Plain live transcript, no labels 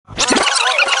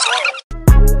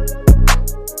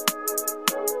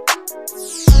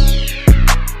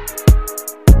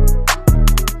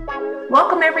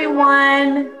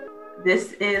everyone.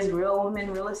 This is Real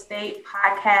Women Real Estate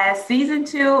Podcast, Season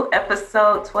 2,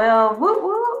 Episode 12. Whoop,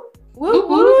 whoop. Whoop,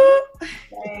 whoop.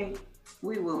 Hey,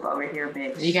 we whoop over here,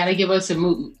 bitch. You got to give us a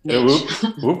whoop. Yeah, whoop,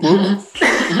 whoop, whoop.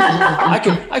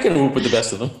 I can whoop with the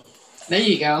best of them. There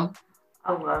you go.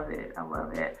 I love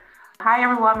it. Hi,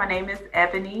 everyone. My name is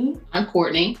Ebony. I'm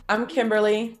Courtney. I'm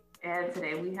Kimberly. And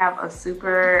today we have a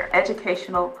super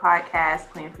educational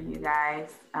podcast planned for you guys.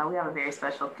 We have a very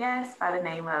special guest by the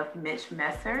name of Mitch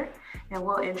Messer, and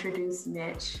we'll introduce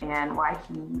Mitch and why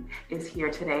he is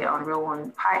here today on Real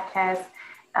Women Podcast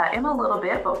in a little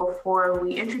bit. But before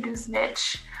we introduce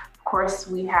Mitch, of course,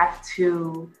 we have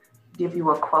to give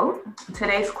you a quote.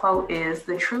 Today's quote is,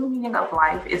 "The true meaning of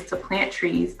life is to plant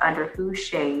trees under whose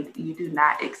shade you do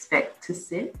not expect to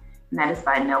sit." And that is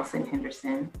by Nelson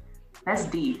Henderson. That's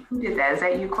deep. Who did that? Is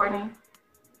that you, Courtney?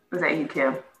 Was that you,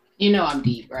 Kim? You know I'm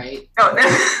deep, right? Oh,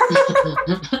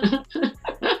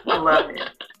 I love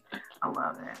it.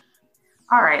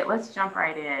 All right, let's jump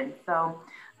right in. So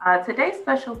today's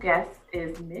special guest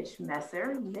is Mitch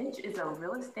Messer. Mitch is a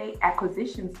real estate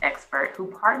acquisitions expert who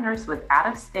partners with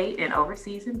out-of-state and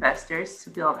overseas investors to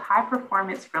build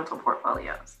high-performance rental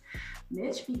portfolios.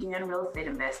 Mitch began real estate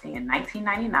investing in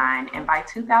 1999, and by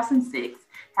 2006,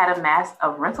 had amassed a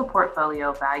rental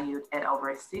portfolio valued at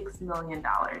over $6 million.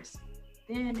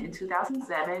 Then in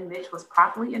 2007, Mitch was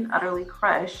promptly and utterly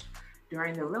crushed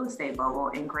during the real estate bubble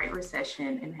and Great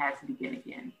Recession and had to begin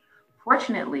again.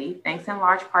 Fortunately, thanks in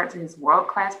large part to his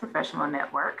world-class professional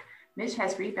network, Mitch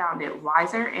has rebounded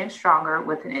wiser and stronger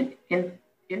with an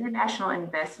international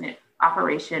investment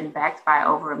operation backed by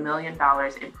over $1 million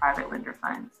in private lender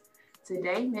funds.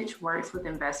 Today, Mitch works with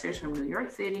investors from New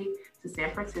York City to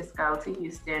San Francisco to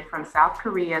Houston, from South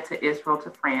Korea to Israel to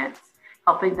France,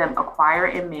 helping them acquire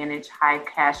and manage high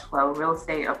cash flow real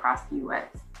estate across the U.S.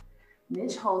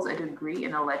 Mitch holds a degree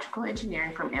in electrical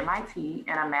engineering from MIT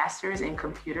and a master's in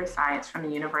computer science from the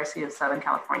University of Southern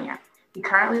California. He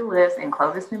currently lives in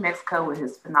Clovis, New Mexico with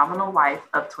his phenomenal wife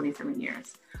of 27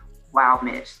 years. Wow,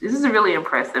 Mitch. This is a really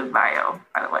impressive bio,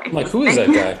 by the way. I'm like, who is that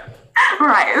guy?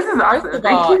 Right, this is awesome. First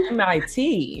of all,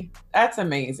 MIT. That's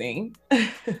amazing.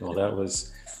 Well, that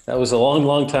was a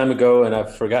long time ago, and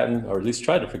I've forgotten, or at least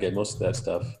tried to forget most of that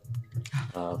stuff.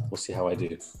 We'll see how I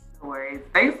do. No worries.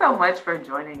 Thanks so much for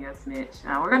joining us, Mitch.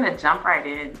 We're going to jump right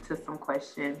into some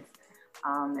questions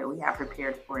that we have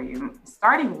prepared for you.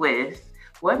 Starting with,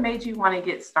 what made you want to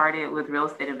get started with real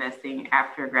estate investing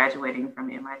after graduating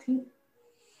from MIT?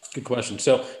 Good question.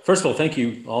 So first of all, thank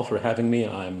you all for having me.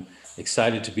 I'm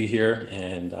excited to be here,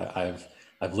 and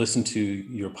I've listened to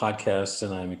your podcasts,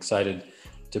 and I'm excited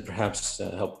to perhaps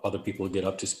help other people get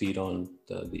up to speed on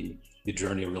the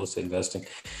journey of real estate investing.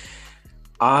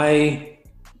 I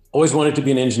always wanted to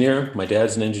be an engineer. My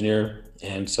dad's an engineer,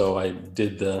 and so I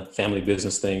did the family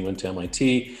business thing, went to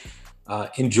MIT,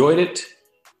 enjoyed it,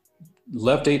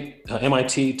 left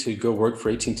MIT to go work for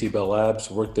AT&T Bell Labs,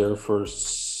 worked there for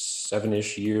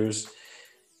 7-ish years,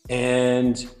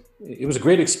 and it was a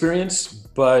great experience.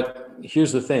 But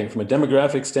here's the thing, from a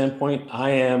demographic standpoint, I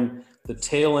am the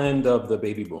tail end of the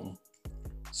baby boom.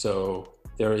 So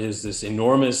there is this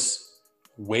enormous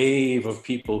wave of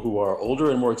people who are older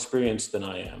and more experienced than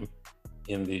I am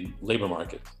in the labor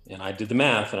market. And I did the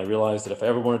math, and I realized that if I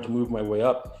ever wanted to move my way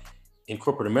up in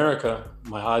corporate America,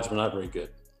 my odds were not very good.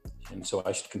 And so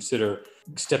I should consider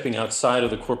stepping outside of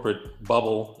the corporate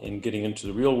bubble and getting into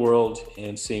the real world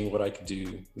and seeing what I could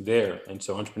do there. And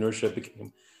so entrepreneurship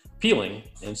became appealing.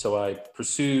 And so I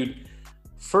pursued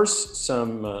first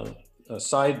some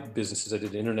side businesses. I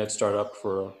did an internet startup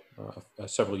for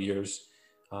several years.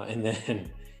 And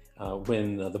then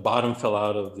when the bottom fell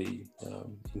out of the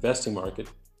investing market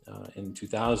in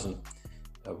 2000,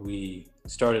 we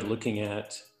started looking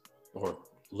at, or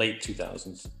late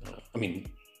 2000s,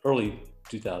 early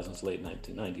 2000s, late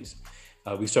 1990s,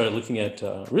 we started looking at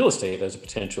real estate as a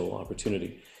potential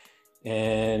opportunity.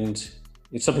 And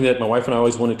it's something that my wife and I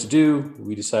always wanted to do.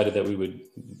 We decided that we would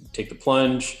take the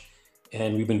plunge,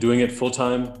 and we've been doing it full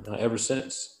time ever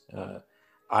since.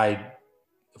 I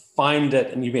find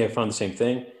that, and you may have found the same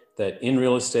thing, that in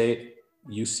real estate,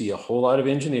 you see a whole lot of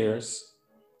engineers,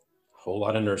 a whole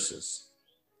lot of nurses.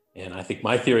 And I think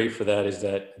my theory for that is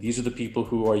that these are the people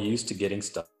who are used to getting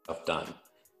stuff done.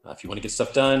 If you want to get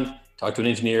stuff done, talk to an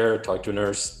engineer, talk to a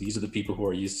nurse. These are the people who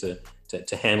are used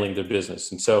to handling their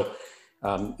business. And so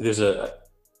there's a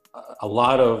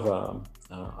lot of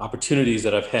opportunities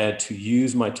that I've had to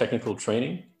use my technical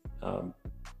training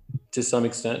to some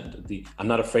extent. I'm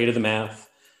not afraid of the math.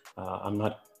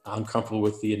 I'm comfortable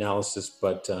with the analysis,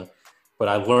 but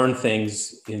I learn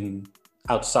things in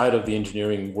outside of the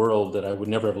engineering world that I would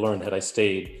never have learned had I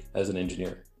stayed as an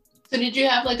engineer. So did you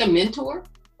have like a mentor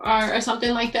or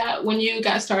something like that when you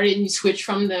got started and you switched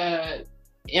from the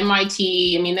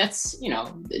MIT? I mean, that's,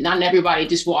 not everybody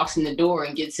just walks in the door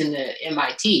and gets into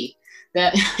MIT.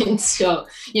 And so,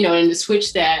 and to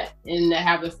switch that and to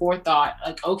have the forethought,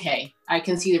 like, okay, I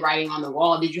can see the writing on the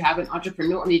wall. Did you have an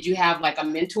entrepreneur? Did you have like a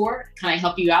mentor? Can I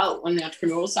help you out on the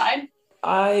entrepreneurial side?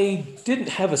 I didn't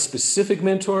have a specific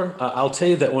mentor. I'll tell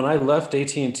you that when I left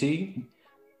AT&T,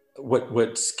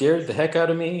 what scared the heck out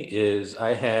of me is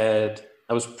I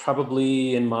was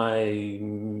probably in my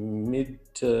mid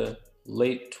to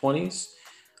late 20s.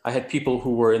 I had people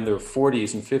who were in their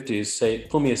 40s and 50s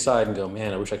pull me aside and go,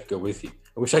 man, I wish I could go with you.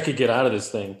 I wish I could get out of this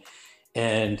thing.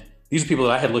 And these are people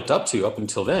that I had looked up to up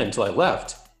until then, until I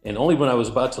left. And only when I was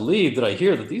about to leave did I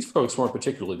hear that these folks weren't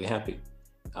particularly happy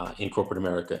in corporate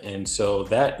America. And so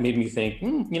that made me think,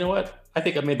 you know what? I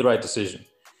think I made the right decision.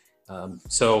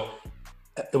 So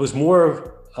it was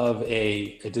more of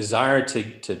a desire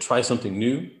to try something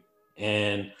new.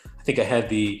 And I think at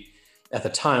the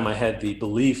time, I had the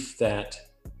belief that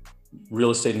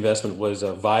real estate investment was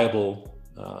a viable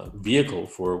vehicle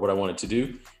for what I wanted to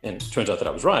do. And it turns out that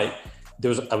I was right.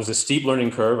 I was a steep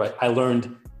learning curve. I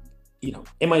learned,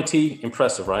 MIT,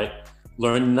 impressive, right?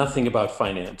 Learned nothing about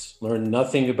finance, learned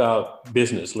nothing about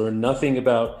business, learned nothing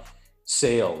about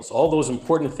sales, all those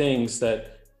important things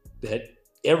that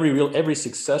every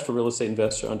successful real estate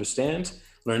investor understands.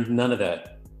 Learned none of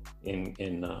that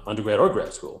in undergrad or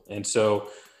grad school. And so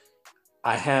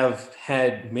I have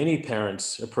had many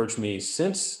parents approach me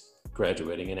since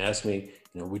graduating and ask me,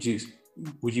 would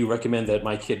you recommend that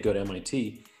my kid go to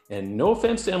MIT? And no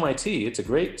offense to MIT, it's a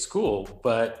great school,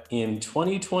 but in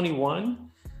 2021,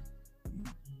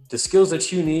 the skills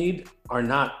that you need are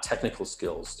not technical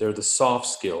skills. They're the soft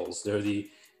skills. They're the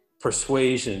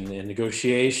persuasion and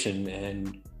negotiation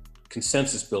and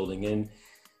consensus building. And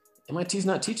MIT is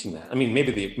not teaching that. I mean,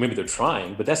 maybe they're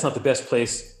trying, but that's not the best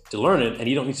place to learn it. And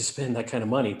you don't need to spend that kind of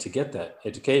money to get that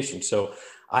education. So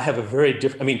I have a very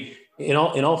different, in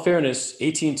all fairness,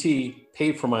 AT&T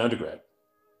paid for my undergrad.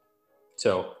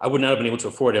 So I would not have been able to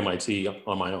afford MIT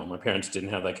on my own. My parents didn't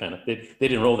have that they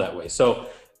didn't roll that way. So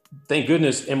thank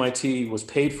goodness MIT was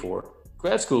paid for.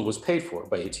 Grad school was paid for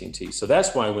by AT&T. So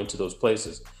that's why I went to those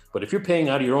places. But if you're paying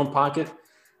out of your own pocket,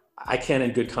 I can't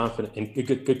in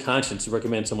good conscience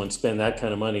recommend someone spend that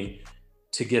kind of money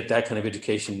to get that kind of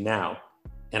education now.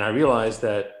 And I realized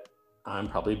that I'm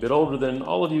probably a bit older than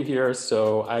all of you here.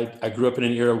 So I grew up in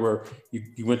an era where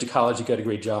you went to college, you got a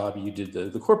great job, you did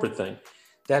the corporate thing.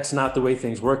 That's not the way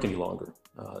things work any longer.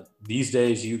 These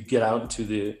days, you get out into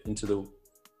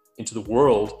the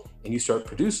world and you start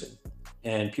producing.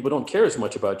 And people don't care as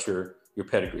much about your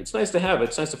pedigree. It's nice to have it.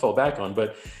 It's nice to fall back on.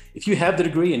 But if you have the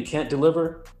degree and can't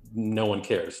deliver, no one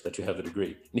cares that you have the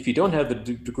degree. And if you don't have the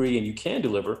degree and you can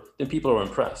deliver, then people are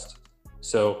impressed.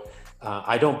 So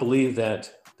I don't believe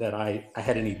that I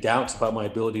had any doubts about my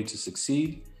ability to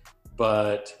succeed,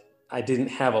 but I didn't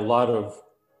have a lot of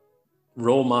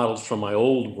role models from my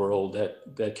old world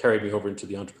that carried me over into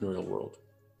the entrepreneurial world.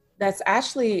 That's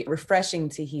actually refreshing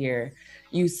to hear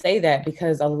you say that,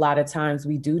 because a lot of times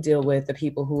we do deal with the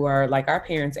people who are like our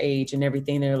parents' age and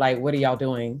everything. They're like, what are y'all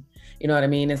doing? You know what I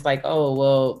mean? It's like, oh,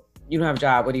 well, you don't have a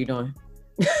job. What are you doing?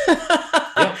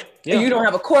 Yeah. You don't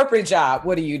have a corporate job.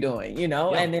 What are you doing? Yeah.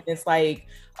 And then it's like,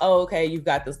 oh, okay, you've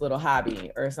got this little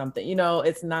hobby or something.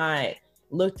 It's not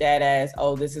looked at as,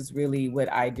 oh, this is really what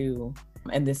I do.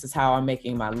 And this is how I'm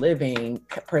making my living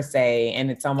per se.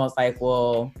 And it's almost like,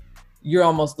 well, you're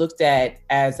almost looked at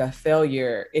as a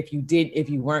failure if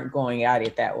you weren't going at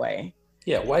it that way.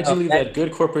 Yeah. Why'd you leave that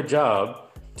good corporate job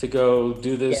to go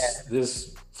do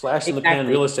this flash in the pan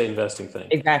real estate investing thing?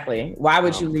 Exactly. Why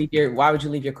would you leave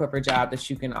your corporate job that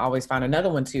you can always find another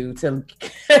one to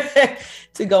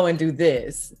go and do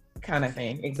this kind of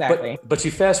thing? Exactly. But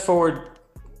you fast forward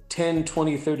 10,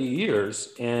 20, 30 years,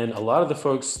 and a lot of the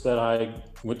folks that I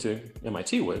went to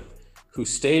MIT with who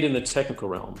stayed in the technical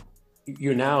realm,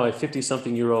 you're now a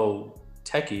 50-something-year-old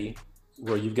techie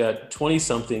where you've got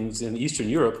 20-somethings in Eastern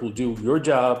Europe who'll do your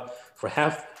job for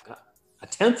a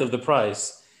tenth of the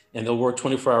price, and they'll work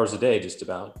 24 hours a day just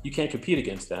about. You can't compete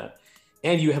against that.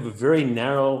 And you have a very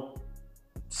narrow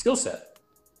skill set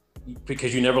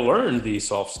because you never learned the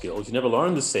soft skills, you never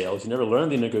learned the sales, you never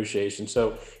learned the negotiation.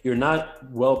 So you're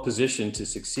not well positioned to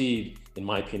succeed, in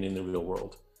my opinion, in the real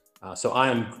world. If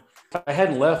I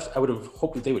hadn't left, I would have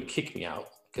hoped that they would kick me out,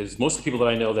 because most of the people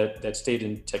that I know that stayed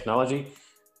in technology,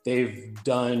 they've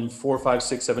done 4, 5,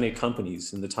 6, 7, 8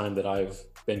 companies in the time that I've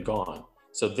been gone.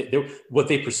 So what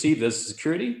they perceived as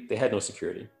security, they had no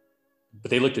security. But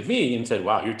they looked at me and said,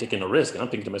 wow, you're taking a risk. And I'm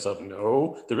thinking to myself,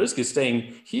 no, the risk is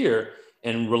staying here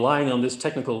and relying on this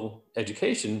technical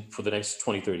education for the next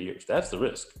 20, 30 years. That's the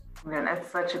risk. Yeah,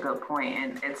 that's such a good point.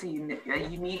 And it's a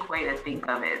unique way to think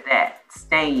of it, that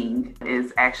staying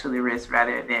is actually risk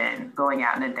rather than going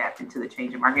out and adapting to the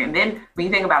changing market. And then when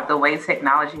you think about the way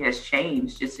technology has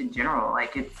changed just in general,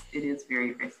 like it is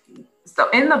very risky. So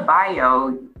in the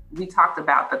bio, we talked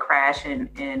about the crash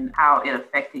and how it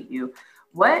affected you.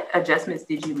 What adjustments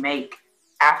did you make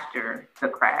after the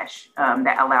crash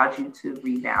that allowed you to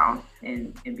rebound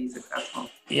and be successful?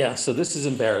 Yeah, so this is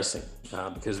embarrassing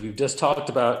because we've just talked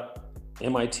about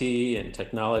MIT and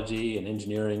technology and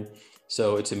engineering.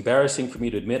 So it's embarrassing for me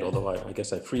to admit, although I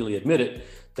guess I freely admit it,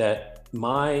 that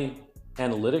my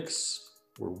analytics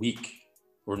were weak,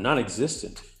 were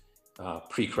non-existent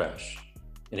pre-crash.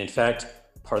 And in fact,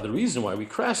 part of the reason why we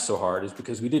crashed so hard is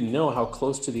because we didn't know how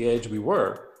close to the edge we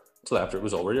were until after it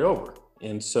was already over.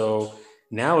 And so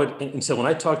now, so when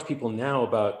I talk to people now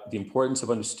about the importance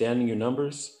of understanding your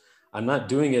numbers, I'm not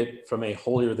doing it from a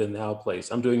holier than thou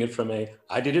place. I'm doing it from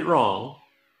I did it wrong,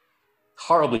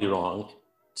 horribly wrong,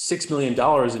 $6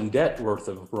 million in debt worth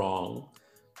of wrong.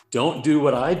 Don't do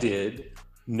what I did,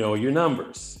 know your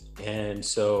numbers. And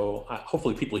so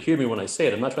hopefully people hear me when I say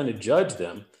it. I'm not trying to judge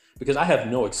them because I have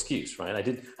no excuse,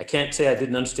 right? I can't say I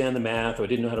didn't understand the math or I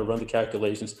didn't know how to run the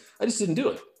calculations. I just didn't do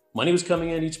it. Money was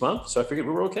coming in each month, so I figured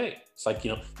we were okay. It's like,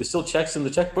 there's still checks in the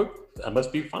checkbook, I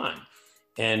must be fine.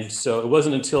 And so it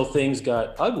wasn't until things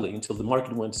got ugly, until the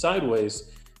market went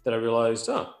sideways, that I realized,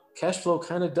 cash flow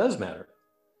kind of does matter.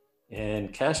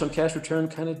 And cash on cash return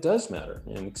kind of does matter.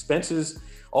 And expenses,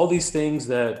 all these things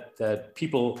that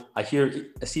people I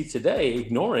see today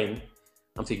ignoring,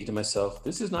 I'm thinking to myself,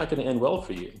 this is not going to end well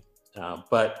for you.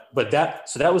 But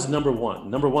that was number one.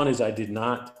 Number one is I did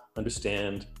not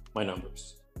understand my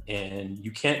numbers. And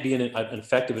you can't be an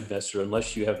effective investor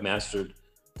unless you have mastered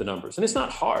the numbers. And it's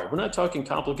not hard. We're not talking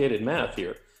complicated math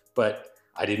here, but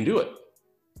I didn't do it.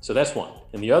 So that's one.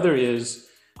 And the other is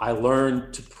I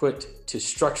learned to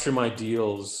structure my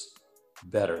deals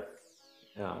better.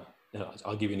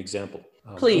 I'll give you an example.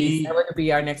 Please, that would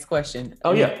be our next question.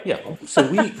 Oh yeah.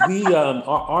 So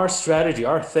our strategy,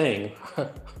 our thing,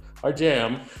 our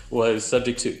jam was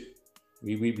subject to.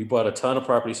 We bought a ton of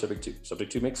property subject to.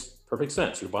 Subject to makes perfect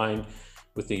sense. You're buying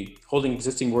with the holding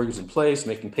existing mortgage in place,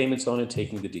 making payments on it,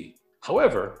 taking the deed.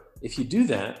 However, if you do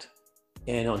that,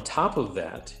 and on top of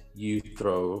that, you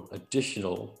throw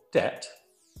additional debt,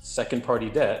 second party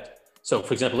debt. So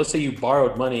for example, let's say you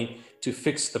borrowed money to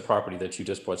fix the property that you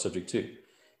just bought subject to,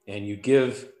 and you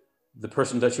give the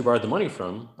person that you borrowed the money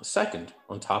from a second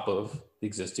on top of the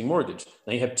existing mortgage.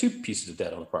 Now you have two pieces of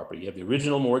debt on the property. You have the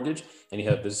original mortgage and you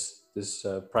have this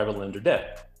private lender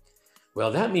debt. Well,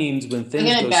 that means when things I'm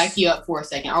going to back you up for a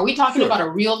second. Are we talking about a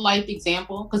real life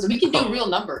example? Because we can do real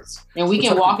numbers and we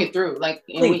can walk it through,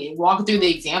 we walk through the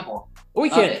example. Well, we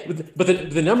can't, but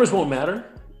the numbers won't matter.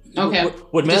 Okay.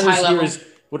 What matters here is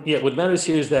what matters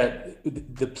here is that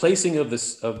the placing of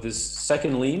this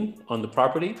second lien on the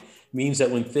property means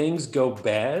that when things go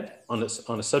bad on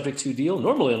a subject to deal,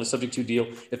 normally on a subject to deal,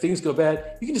 if things go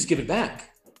bad, you can just give it back.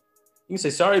 You can say,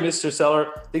 sorry, Mr.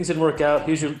 Seller, things didn't work out.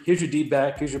 Here's your deed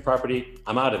back. Here's your property.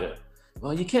 I'm out of it.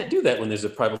 Well, you can't do that when there's a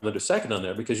private lender second on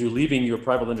there because you're leaving your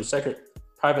private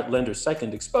lender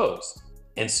second exposed.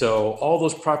 And so all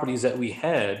those properties that we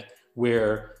had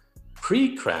where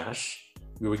pre-crash,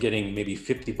 we were getting maybe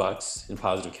 $50 in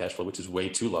positive cash flow, which is way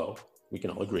too low. We can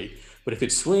all agree. But if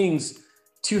it swings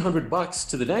 $200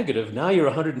 to the negative, now you're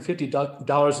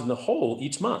 $150 in the hole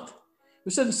each month,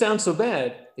 which doesn't sound so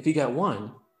bad if you got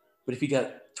one. But if you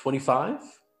got 25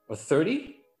 or 30,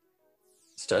 it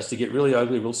starts to get really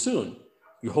ugly real soon.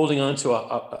 You're holding on to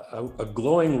a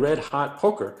glowing red hot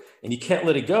poker and you can't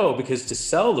let it go because to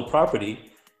sell the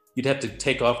property, you'd have to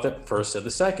take off the first and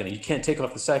the second. And you can't take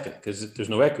off the second because there's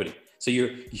no equity. So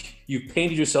you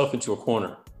painted yourself into a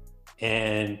corner.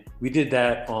 And we did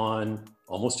that on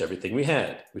almost everything we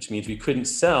had, which means we couldn't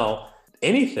sell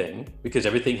anything because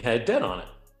everything had debt on it.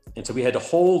 And so we had to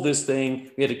hold this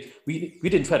thing. We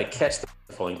didn't try to catch the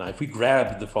falling knife. We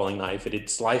grabbed the falling knife and it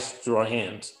sliced through our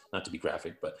hands, not to be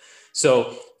graphic, but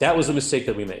so that was a mistake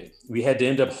that we made. We had to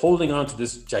end up holding on to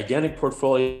this gigantic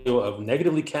portfolio of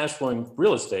negatively cash flowing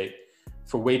real estate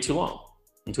for way too long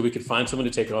until we could find someone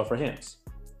to take it off our hands.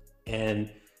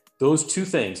 And those two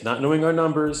things, not knowing our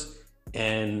numbers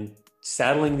and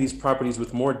saddling these properties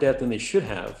with more debt than they should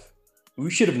have, we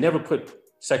should have never put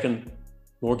second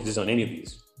mortgages on any of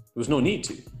these. There was no need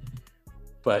to.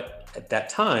 But at that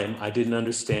time, I didn't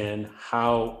understand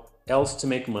how else to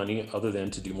make money other than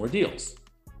to do more deals.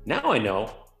 Now I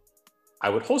know I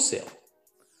would wholesale.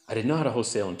 I didn't know how to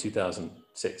wholesale in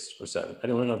 2006 or 7. I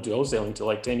didn't learn how to do wholesaling until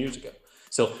like 10 years ago.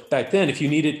 So back then, if you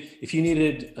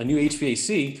needed a new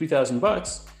HVAC,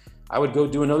 $3,000, I would go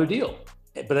do another deal.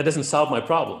 But that doesn't solve my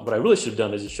problem. What I really should have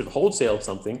done is I should have wholesaled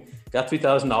something, got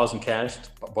 $3,000 in cash,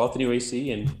 bought the new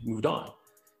AC and moved on.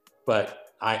 But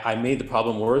I made the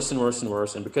problem worse and worse and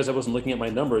worse. And because I wasn't looking at my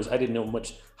numbers, I didn't know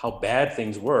how bad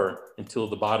things were until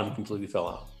the bottom completely fell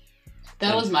out.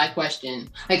 That was my question.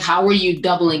 Like, how were you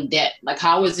doubling debt? Like,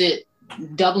 how was it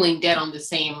doubling debt on the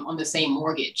same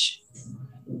mortgage?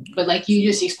 But like you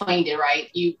just explained it, right?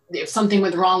 If something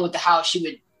went wrong with the house, you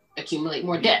would accumulate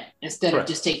more debt instead Correct.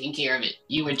 of just taking care of it.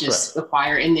 You would just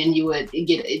acquire, and then you would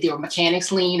get their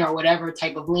mechanics lien or whatever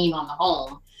type of lien on the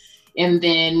home. And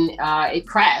then it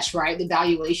crashed, right? The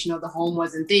valuation of the home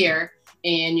wasn't there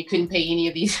and you couldn't pay any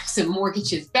of these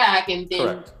mortgages back. And then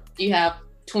Correct. you have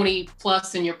 20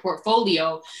 plus in your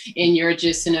portfolio and you're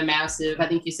just in a massive, I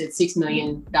think you said $6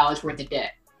 million worth of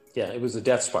debt. Yeah, it was a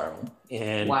death spiral.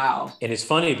 And wow. And it's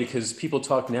funny because people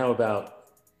talk now about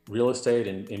real estate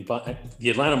and the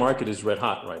Atlanta market is red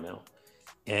hot right now.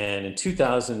 And in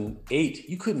 2008,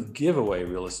 you couldn't give away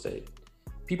real estate.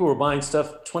 People were buying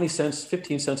stuff 20 cents,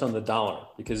 15 cents on the dollar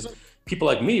because people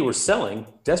like me were selling,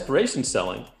 desperation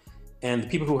selling, and the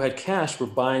people who had cash were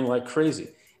buying like crazy.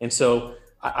 And so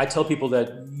I tell people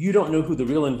that you don't know who the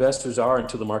real investors are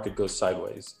until the market goes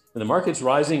sideways. When the market's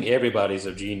rising, everybody's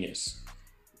a genius.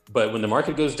 But when the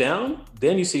market goes down,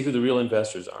 then you see who the real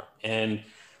investors are. And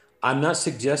I'm not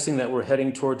suggesting that we're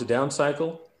heading towards a down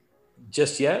cycle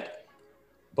just yet.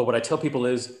 But what I tell people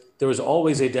is there is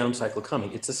always a down cycle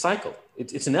coming. It's a cycle.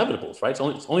 It's inevitable, right?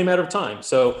 It's only a matter of time.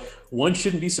 So one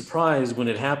shouldn't be surprised when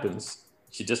it happens.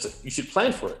 You should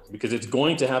plan for it because it's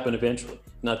going to happen eventually.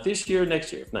 Not this year,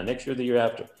 next year, if not next year, the year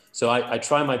after. So I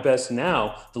try my best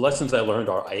now. The lessons I learned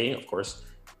are, of course,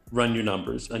 run your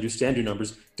numbers, understand your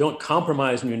numbers. Don't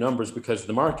compromise on your numbers because of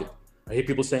the market. I hear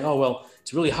people saying, oh, well,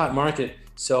 it's a really hot market,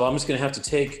 so I'm just going to have to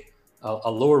take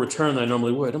a lower return than I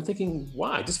normally would. I'm thinking,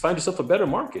 why? Just find yourself a better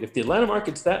market. If the Atlanta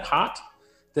market's that hot,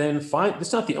 then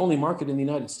it's not the only market in the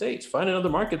United States. Find another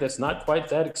market that's not quite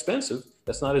that expensive,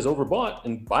 that's not as overbought,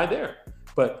 and buy there.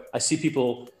 But I see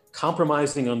people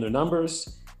compromising on their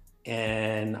numbers,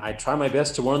 and I try my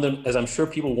best to warn them, as I'm sure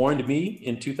people warned me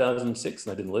in 2006,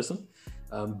 and I didn't listen.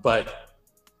 But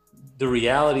the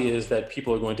reality is that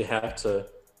people are going to have to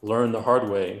learn the hard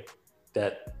way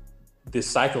that this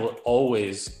cycle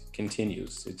always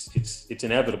continues. It's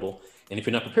inevitable. And if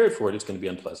you're not prepared for it, it's going to be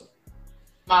unpleasant.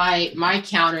 My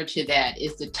counter to that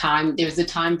is there's the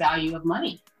time value of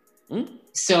money.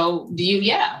 So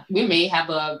we may have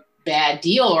a bad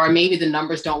deal or maybe the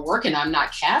numbers don't work and I'm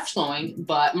not cash flowing,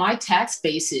 but my tax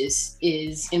basis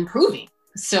is improving.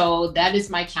 So that is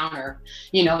my counter,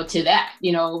 to that,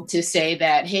 to say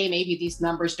that, hey, maybe these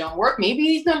numbers don't work. Maybe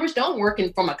these numbers don't work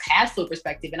from a cash flow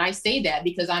perspective. And I say that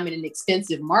because I'm in an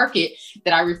expensive market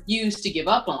that I refuse to give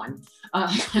up on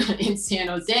in San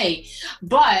Jose.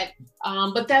 But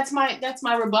that's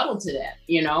my rebuttal to that,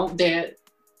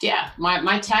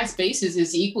 my tax basis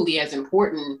is equally as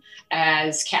important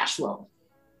as cash flow.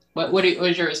 What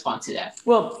is your response to that?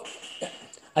 Well,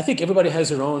 I think everybody has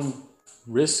their own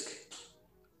risk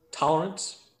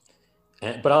tolerance.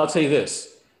 But I'll tell you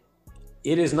this,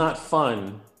 it is not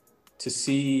fun to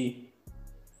see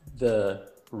the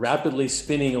rapidly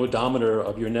spinning odometer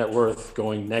of your net worth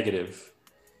going negative.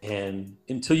 And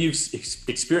until you've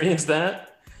experienced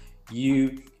that,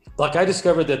 I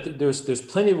discovered that there's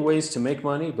plenty of ways to make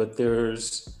money, but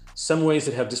there's some ways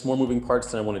that have just more moving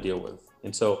parts than I want to deal with.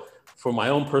 And so for my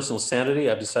own personal sanity,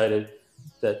 I've decided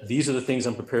that these are the things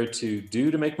I'm prepared to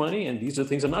do to make money, and these are the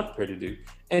things I'm not prepared to do.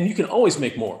 And you can always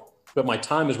make more, but my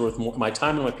time is worth more. My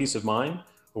time and my peace of mind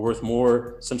are worth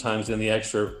more sometimes than the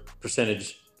extra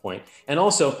percentage point. And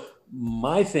also,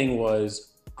 my thing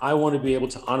was I want to be able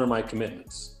to honor my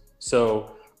commitments.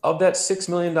 So of that $6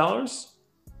 million,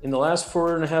 in the last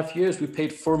 4.5 years, we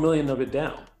paid $4 million of it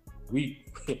down. We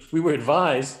were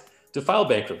advised to file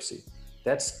bankruptcy.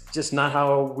 That's just not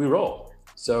how we roll.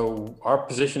 So our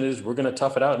position is we're going to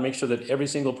tough it out and make sure that every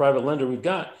single private lender we've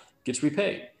got gets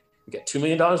repaid. We got $2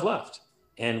 million left,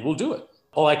 and we'll do it.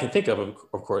 All I can think of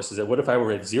course, is that what if I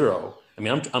were at zero? I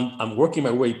mean, I'm working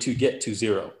my way to get to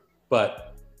zero,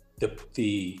 but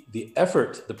the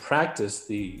effort, the practice,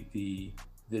 the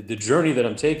journey that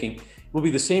I'm taking will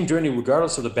be the same journey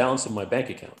regardless of the balance of my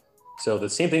bank account. So the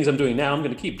same things I'm doing now, I'm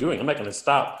going to keep doing. I'm not going to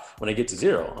stop when I get to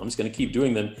zero. I'm just going to keep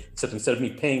doing them, except instead of me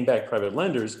paying back private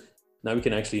lenders, now we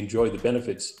can actually enjoy the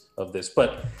benefits of this.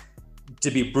 But to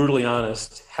be brutally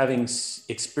honest, having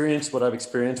experienced what I've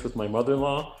experienced with my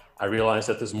mother-in-law, I realized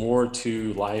that there's more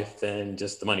to life than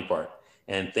just the money part.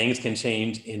 and things can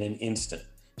change in an instant.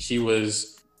 She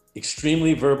was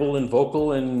extremely verbal and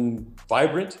vocal and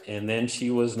vibrant, and then she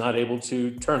was not able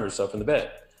to turn herself in the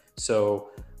bed. So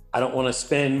I don't want to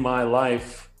spend my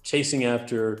life chasing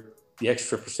after the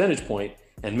extra percentage point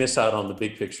and miss out on the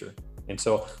big picture. And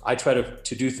so I try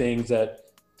to do things that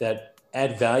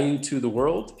add value to the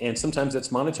world. And sometimes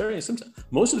that's monetary, and sometimes,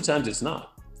 most of the times it's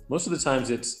not. Most of the times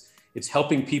it's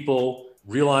helping people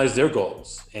realize their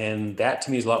goals. And that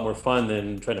to me is a lot more fun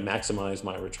than trying to maximize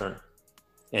my return.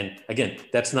 And again,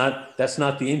 that's not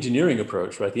the engineering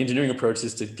approach, right? The engineering approach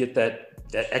is to get that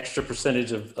extra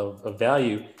percentage of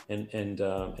value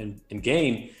and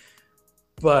gain.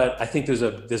 But I think there's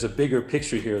a bigger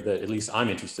picture here that at least I'm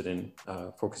interested in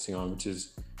focusing on, which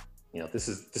is, this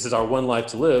is our one life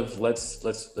to live.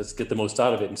 Let's get the most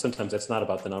out of it. And sometimes that's not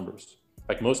about the numbers. In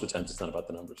fact, most of the times it's not about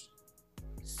the numbers.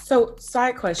 So,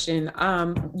 side question,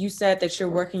 you said that you're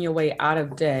working your way out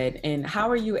of debt, and how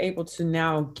are you able to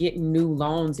now get new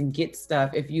loans and get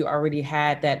stuff if you already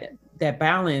had that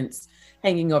balance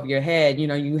hanging over your head?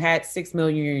 You had 6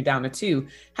 million, you're down to 2.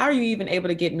 How are you even able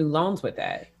to get new loans with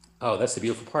that? Oh, that's the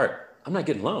beautiful part. I'm not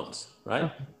getting loans, right?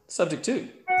 Okay. Subject to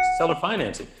seller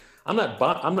financing. We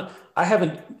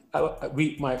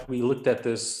looked at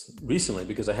this recently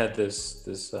because I had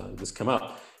this come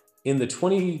up. In the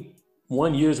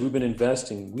 21 years we've been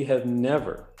investing, we have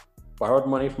never borrowed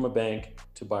money from a bank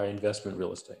to buy investment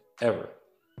real estate, ever.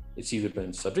 It's either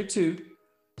been subject to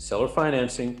seller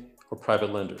financing or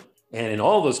private lender. And in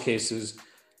all those cases,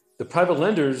 the private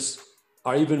lenders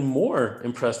are even more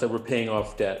impressed that we're paying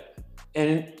off debt.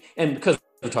 And because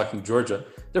we're talking Georgia,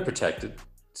 they're protected.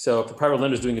 So if the private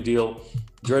lender is doing a deal,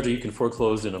 Georgia, you can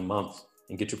foreclose in a month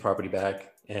and get your property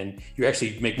back. And you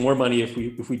actually make more money if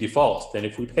we default than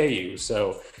if we pay you.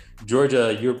 So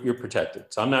Georgia, you're protected.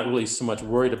 So I'm not really so much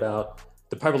worried about,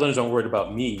 the private lenders aren't worried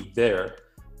about me there.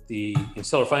 In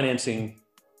seller financing,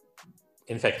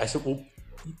 in fact,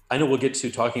 I know we'll get to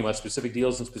talking about specific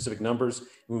deals and specific numbers.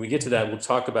 When we get to that, we'll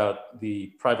talk about the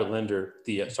private lender,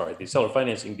 the seller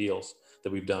financing deals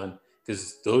that we've done,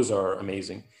 because those are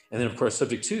amazing. And then of course,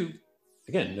 subject to,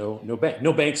 again,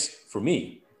 no banks for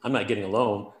me. I'm not getting a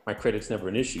loan. My credit's never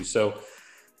an issue. So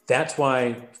that's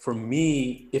why for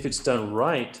me, if it's done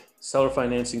right, seller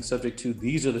financing subject to,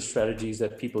 these are the strategies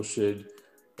that people should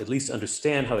at least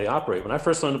understand how they operate. When I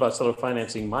first learned about seller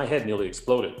financing, my head nearly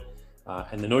exploded.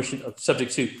 And the notion of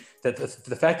subject to, that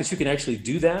the fact that you can actually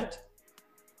do that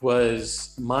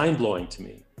was mind blowing to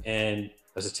me. And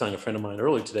I was just telling a friend of mine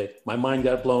earlier today, my mind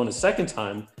got blown a second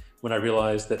time when I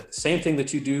realized that the same thing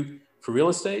that you do for real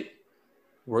estate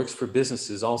works for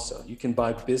businesses also. You can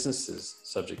buy businesses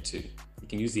subject to. You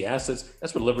can use the assets.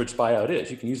 That's what leveraged buyout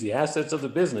is. You can use the assets of the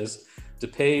business to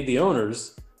pay the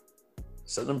owners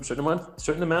certain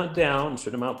amount down, a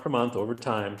certain amount per month over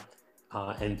time,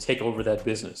 and take over that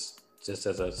business just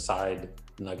as a side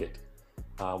nugget.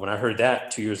 When I heard that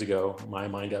 2 years ago, my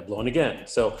mind got blown again.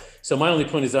 So my only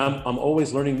point is that I'm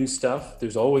always learning new stuff.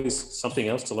 There's always something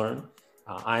else to learn.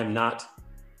 I am not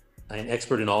an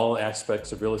expert in all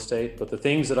aspects of real estate, but the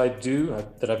things that I do,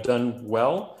 that I've done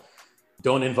well,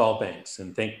 don't involve banks.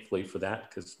 And thankfully for that,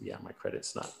 because my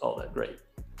credit's not all that great.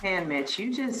 And Mitch,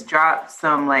 you just dropped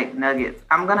some nuggets.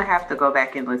 I'm going to have to go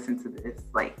back and listen to this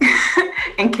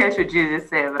and catch what you just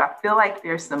said, but I feel like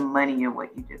there's some money in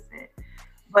what you just said.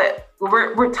 But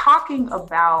we're talking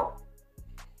about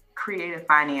creative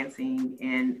financing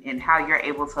and how you're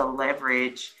able to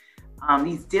leverage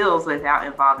these deals without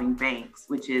involving banks,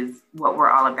 which is what we're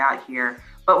all about here.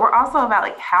 But we're also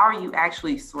about how are you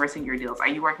actually sourcing your deals? Are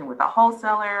you working with a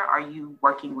wholesaler? Are you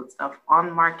working with stuff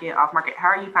on market, off market? How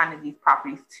are you finding these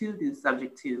properties to do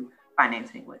subject to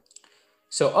financing with?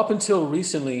 So up until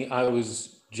recently, I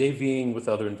was JVing with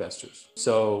other investors.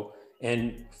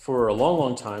 And for a long,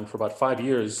 long time, for about 5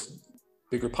 years,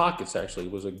 Bigger Pockets actually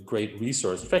was a great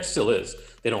resource. In fact, still is.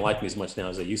 They don't like me as much now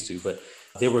as they used to, but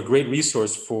they were a great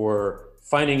resource for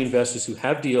finding investors who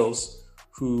have deals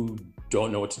who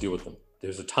don't know what to do with them.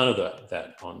 There's a ton of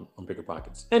that on Bigger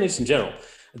Pockets, and it's in general.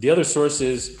 The other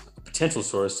potential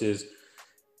source is,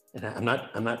 and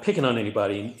I'm not picking on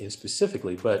anybody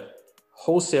specifically, but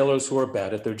wholesalers who are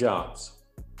bad at their jobs.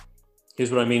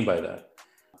 Here's what I mean by that.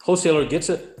 Wholesaler gets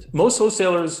it. Most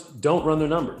wholesalers don't run their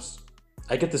numbers.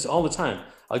 I get this all the time.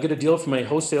 I'll get a deal from a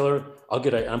wholesaler.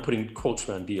 I'm putting quotes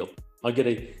around deal. I'll get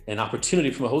an opportunity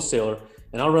from a wholesaler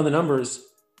and I'll run the numbers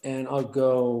and I'll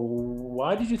go,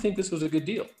 why did you think this was a good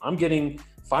deal? I'm getting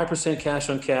 5% cash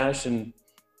on cash and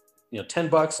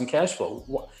 $10 in cash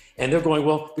flow. And they're going,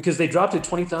 well, because they dropped it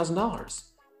 $20,000.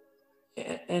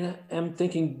 And I'm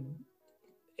thinking,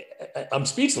 I'm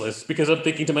speechless because I'm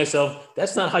thinking to myself,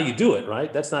 that's not how you do it,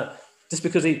 right? That's not just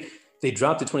because they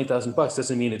dropped to $20,000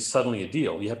 doesn't mean it's suddenly a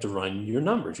deal. You have to run your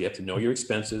numbers. You have to know your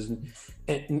expenses.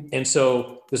 And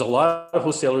so there's a lot of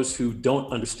wholesalers who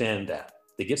don't understand that.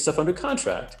 They get stuff under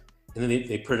contract and then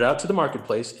they put it out to the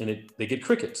marketplace and they get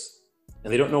crickets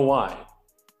and they don't know why.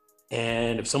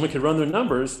 And if someone could run their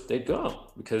numbers, they'd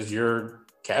go because your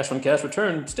cash on cash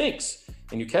return stinks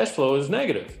and your cash flow is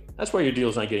negative. That's why your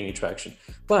deal's not getting any traction.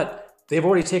 But they've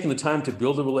already taken the time to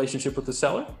build a relationship with the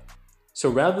seller. So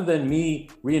rather than me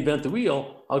reinvent the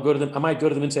wheel, I might go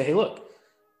to them and say, hey, look,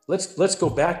 let's go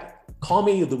back. Call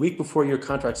me the week before your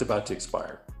contract's about to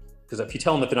expire. Because if you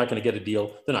tell them that they're not going to get a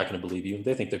deal, they're not going to believe you.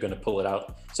 They think they're going to pull it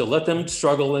out. So let them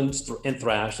struggle and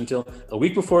thrash until a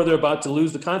week before they're about to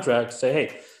lose the contract. Say,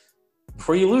 hey,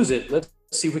 before you lose it, let's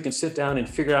see if we can sit down and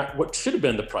figure out what should have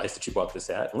been the price that you bought this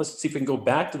at. And let's see if we can go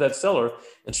back to that seller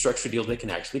and structure a deal they can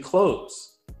actually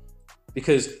close.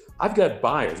 Because I've got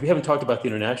buyers. We haven't talked about the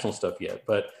international stuff yet,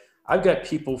 but I've got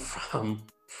people from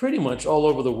pretty much all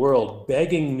over the world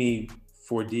begging me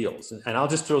for deals. And I'll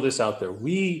just throw this out there.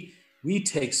 We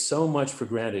take so much for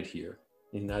granted here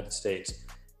in the United States.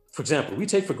 For example, we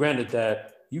take for granted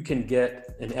that you can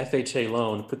get an FHA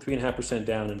loan, put 3.5%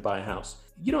 down and buy a house.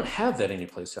 You don't have that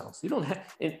anyplace else. You don't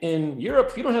have, in Europe,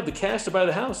 if you don't have the cash to buy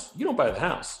the house, you don't buy the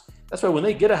house. That's why when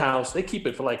they get a house, they keep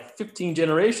it for like 15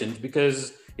 generations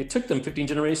because it took them 15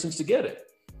 generations to get it.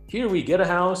 Here we get a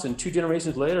house and 2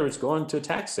 generations later, it's going to a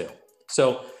tax sale.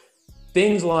 So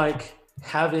things like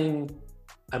having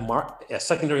a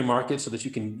secondary market so that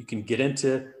you can get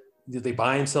into, they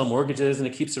buy and sell mortgages and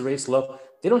it keeps the rates low.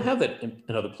 They don't have that in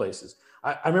other places.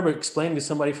 I remember explaining to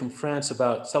somebody from France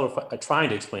about trying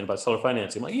to explain about seller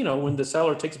financing. Like, when the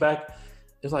seller takes back,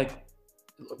 it's like,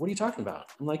 what are you talking about?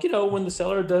 I'm like, when the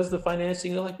seller does the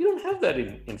financing, they're like, we don't have that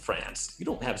in France. You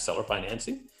don't have seller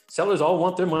financing. Sellers all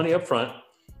want their money up front.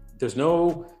 There's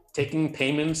no taking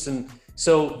payments. And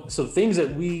so things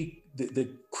that the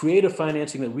creative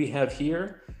financing that we have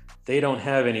here, they don't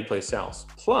have anyplace else.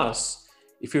 Plus,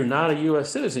 if you're not a US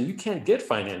citizen, you can't get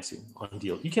financing on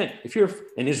deal. You can't, if you're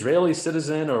an Israeli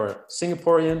citizen or a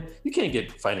Singaporean, you can't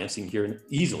get financing here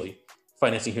easily.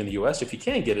 Financing here in the US, if you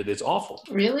can get it, it's awful.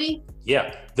 Really?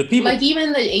 Yeah. The people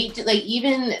even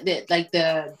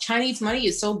the Chinese money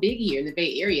is so big here in the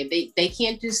Bay Area. They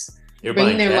can't just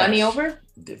bring their money over.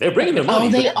 They're bringing their money. Oh,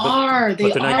 they are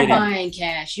buying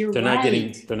cash. They're not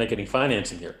getting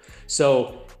financing here.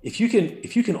 So if you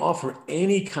can offer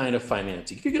any kind of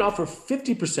financing, if you can offer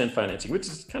 50% financing, which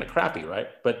is kind of crappy, right?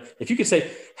 But if you could say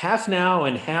half now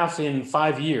and half in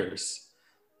 5 years,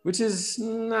 which is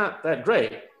not that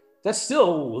great, that's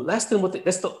still less than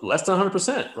less than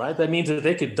 100%, right? That means that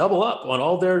they could double up on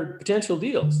all their potential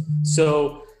deals.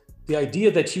 So the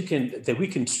idea that we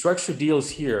can structure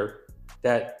deals here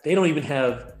that they don't even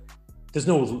have, there's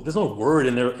no word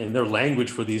in their language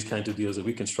for these kinds of deals that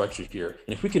we can structure here.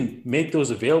 And if we can make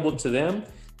those available to them,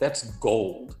 that's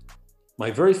gold. My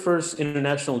very first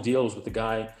international deal was with a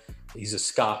guy, he's a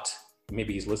Scot,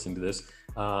 maybe he's listening to this,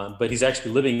 but he's actually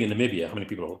living in Namibia. How many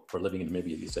people are living in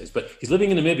Namibia these days? But he's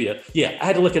living in Namibia. Yeah, I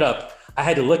had to look it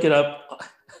up.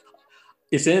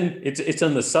 It's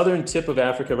on the southern tip of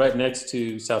Africa, right next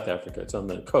to South Africa. It's on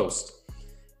the coast.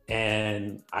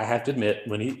 And I have to admit,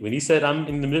 when he said I'm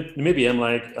in Namibia, I'm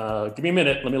like, give me a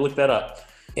minute, let me look that up.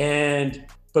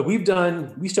 But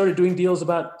we started doing deals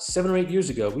about 7 or 8 years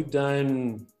ago. We've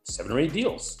done 7 or 8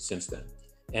 deals since then.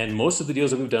 And most of the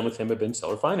deals that we've done with him have been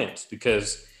seller financed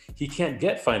because he can't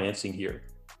get financing here,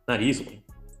 not easily.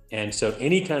 And so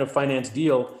any kind of finance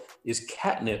deal is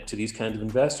catnip to these kinds of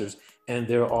investors. And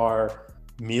there are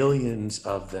millions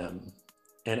of them.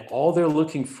 And all they're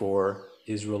looking for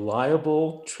is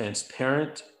reliable,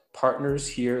 transparent partners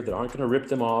here that aren't going to rip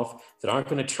them off, that aren't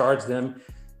going to charge them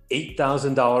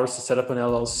 $8,000 to set up an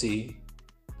LLC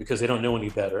because they don't know any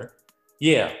better.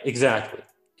 Yeah, exactly.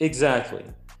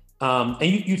 And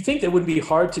you'd think that wouldn't be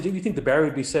hard to do. You think the barrier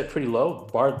would be set pretty low,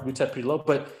 but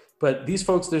these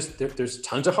folks, there's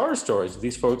tons of horror stories of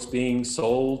these folks being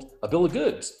sold a bill of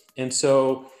goods. And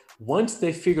so once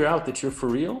they figure out that you're for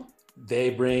real,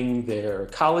 they bring their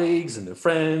colleagues and their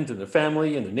friends and their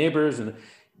family and their neighbors,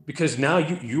 because now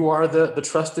you are the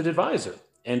trusted advisor.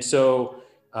 And so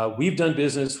we've done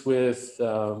business with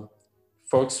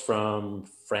folks from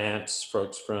France,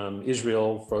 folks from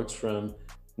Israel, folks from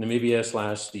Namibia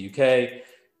 / the UK.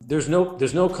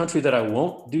 There's no country that I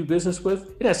won't do business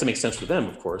with. It has to make sense for them,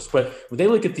 of course. But when they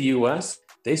look at the US,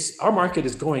 our market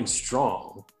is going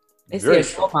strong. It's a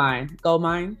gold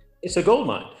mine. It's a gold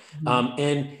mine.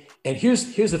 And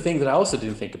here's the thing that I also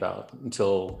didn't think about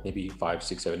until maybe 5,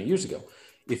 6, 7 years ago.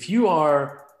 If you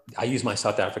are I use my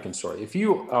South African story. If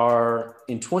you are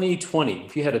in 2020,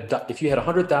 if you had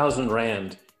 100,000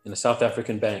 Rand in a South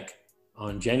African bank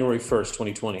on January 1st,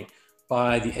 2020,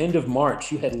 by the end of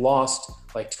March, you had lost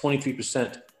like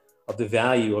 23% of the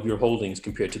value of your holdings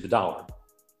compared to the dollar.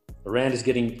 The Rand is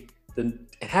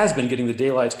has been getting the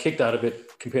daylights kicked out of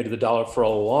it compared to the dollar for a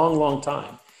long, long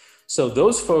time. So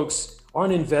those folks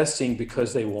aren't investing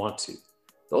because they want to.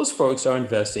 Those folks are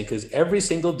investing because every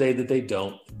single day that they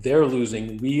don't, they're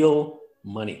losing real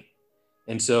money.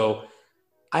 And so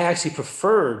I actually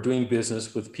prefer doing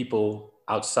business with people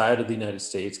outside of the United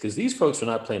States because these folks are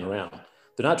not playing around.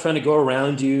 They're not trying to go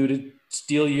around you to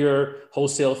steal your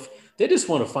wholesale. They just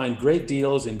want to find great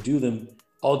deals and do them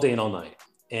all day and all night.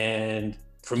 And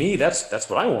for me, that's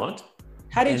what I want.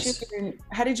 How did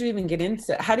you even get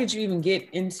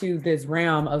into this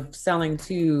realm of selling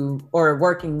to or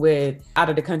working with out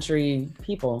of the country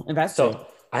people, investors? So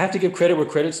I have to give credit where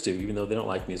credit's due, even though they don't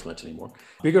like me as much anymore.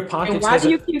 Bigger Pockets. And why do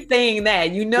you keep saying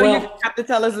that? You know, you have to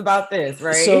tell us about this,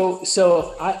 right?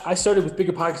 So I started with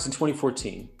Bigger Pockets in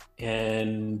 2014,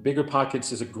 and Bigger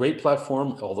Pockets is a great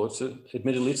platform, although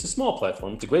admittedly it's a small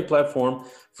platform. It's a great platform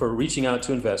for reaching out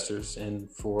to investors and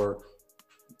for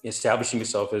establishing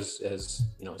yourself as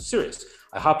serious.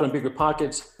 I hopped on Bigger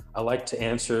Pockets. I like to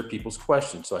answer people's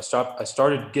questions. So I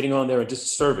started getting on there and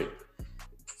just serving.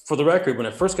 For the record, when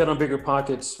I first got on Bigger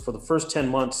Pockets, for the first 10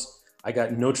 months, I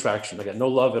got no traction. I got no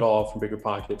love at all from Bigger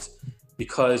Pockets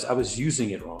because I was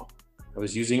using it wrong. I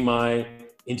was using my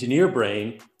engineer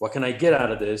brain. What can I get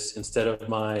out of this instead of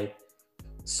my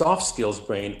soft skills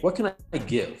brain? What can I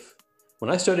give? When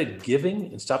I started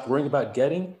giving and stopped worrying about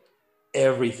getting,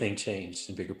 everything changed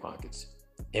in Bigger Pockets.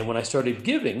 And when I started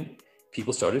giving,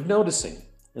 people started noticing.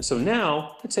 And so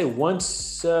now, I'd say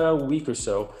once a week or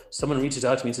so, someone reaches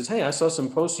out to me and says, hey, I saw some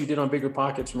posts you did on Bigger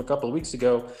Pockets from a couple of weeks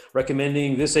ago,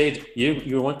 recommending this age,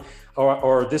 you one,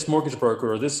 or this mortgage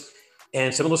broker, or this,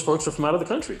 and some of those folks are from out of the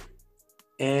country.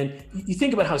 And you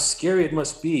think about how scary it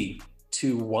must be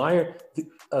to wire,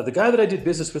 the guy that I did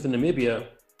business with in Namibia,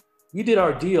 we did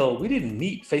our deal, we didn't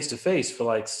meet face-to-face for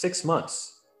like 6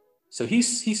 months. So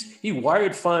he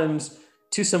wired funds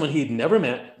to someone he'd never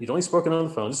met. He'd only spoken on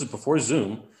the phone. This is before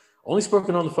Zoom, only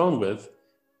spoken on the phone with,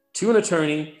 to an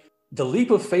attorney. The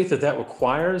leap of faith that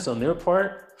requires on their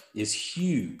part is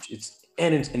huge.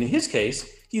 And in his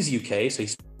case, he's UK, so he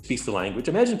speaks the language.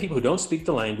 Imagine people who don't speak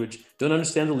the language, don't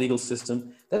understand the legal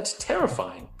system. That's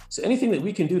terrifying. So anything that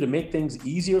we can do to make things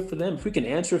easier for them, if we can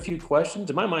answer a few questions,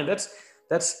 in my mind,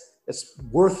 that's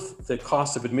worth the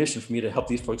cost of admission for me to help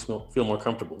these folks feel more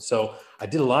comfortable. So I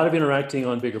did a lot of interacting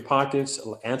on Bigger Pockets,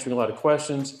 answering a lot of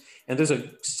questions, and there's a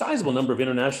sizable number of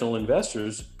international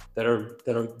investors that are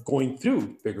going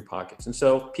through Bigger Pockets. And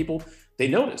so people, they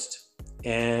noticed,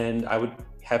 and I would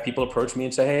have people approach me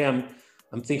and say, hey,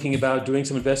 I'm thinking about doing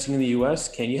some investing in the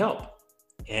US. Can you help?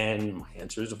 And my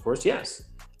answer is, of course, yes.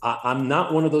 I'm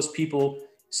not one of those people.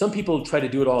 Some people try to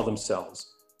do it all themselves.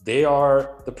 They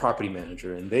are the property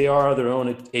manager and they are their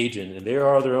own agent and they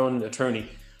are their own attorney.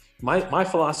 My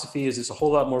philosophy is it's a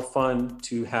whole lot more fun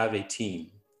to have a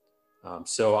team.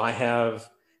 So I have,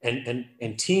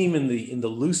 and team in the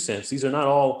loose sense, these are not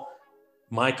all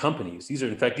my companies. These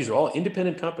are all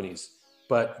independent companies,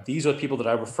 but these are the people that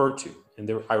I refer to.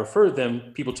 And I refer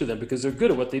people to them because they're good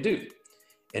at what they do.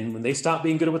 And when they stop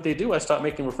being good at what they do, I stop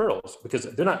making referrals because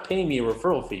they're not paying me a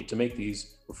referral fee to make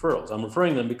these referrals. I'm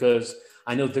referring them because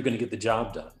I know they're going to get the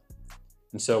job done.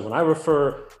 And so when I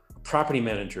refer a property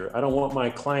manager, I don't want my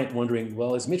client wondering,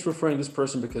 well, is Mitch referring this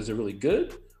person because they're really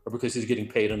good or because he's getting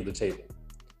paid under the table?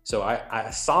 So I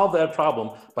solve that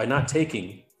problem by not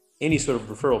taking any sort of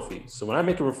referral fees. So when I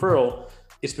make a referral,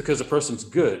 it's because the person's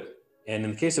good. And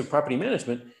in the case of property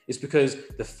management, it's because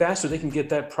the faster they can get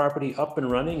that property up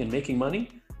and running and making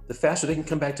money, the faster they can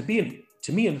come back to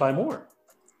me and buy more.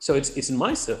 So it's in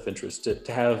my self-interest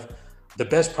to have the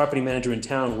best property manager in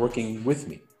town working with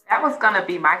me. That was going to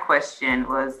be my question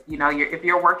was, if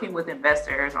you're working with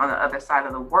investors on the other side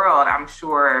of the world, I'm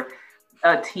sure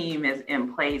a team is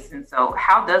in place. And so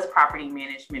how does property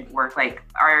management work? Like,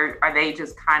 are they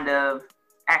just kind of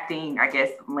acting, I guess,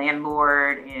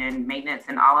 landlord and maintenance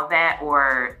and all of that?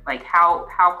 Or like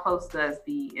how close does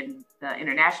the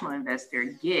international investor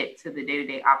get to the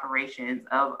day-to-day operations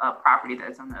of a property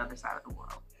that's on the other side of the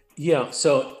world? Yeah,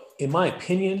 so in my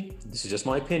opinion, this is just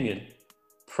my opinion,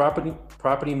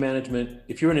 property management,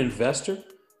 if you're an investor,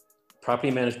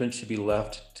 property management should be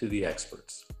left to the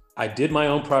experts. I did my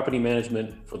own property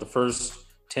management for the first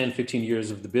 10, 15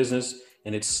 years of the business,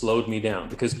 and it slowed me down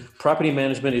because property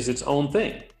management is its own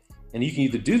thing. And you can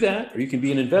either do that or you can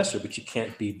be an investor, but you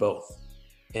can't be both.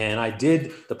 And I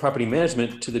did the property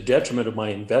management to the detriment of my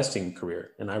investing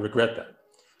career. And I regret that.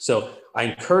 So I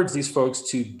encourage these folks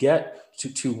to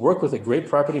to work with a great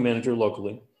property manager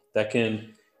locally that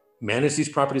can manage these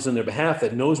properties on their behalf,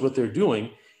 that knows what they're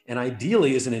doing, and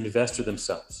ideally is an investor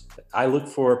themselves. I look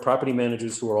for property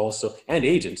managers who are also, and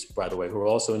agents, by the way, who are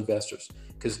also investors.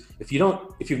 Because if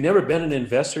you've never been an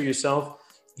investor yourself,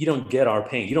 you don't get our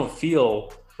pain. You don't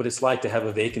feel what it's like to have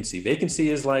a vacancy. Vacancy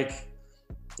is like,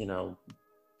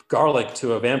 garlic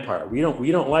to a vampire. We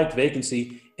don't like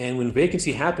vacancy. And when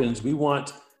vacancy happens, we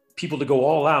want people to go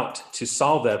all out to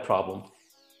solve that problem.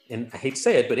 And I hate to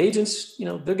say it, but agents,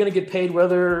 they're going to get paid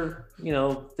whether,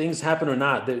 things happen or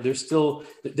not.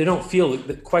 They don't feel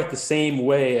quite the same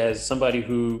way as somebody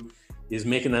who is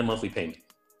making that monthly payment.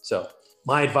 So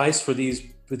my advice for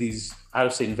these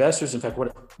out-of-state investors, in fact,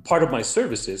 what part of my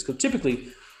service is, because typically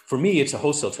for me, it's a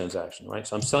wholesale transaction, right?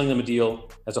 So I'm selling them a deal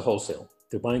as a wholesale.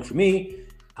 They're buying from me.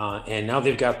 And now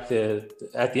they've got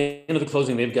at the end of the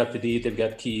closing, they've got the deed, they've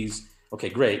got keys. Okay,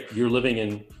 great. You're living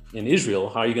in Israel.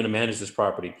 How are you going to manage this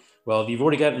property? Well, you've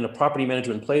already gotten a property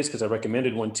manager in place because I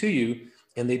recommended one to you,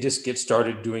 and they just get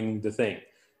started doing the thing.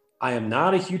 I am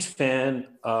not a huge fan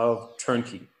of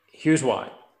turnkey. Here's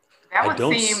why. That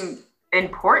would seem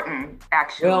important,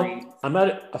 actually. Well, I'm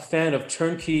not a fan of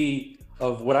turnkey,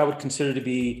 of what I would consider to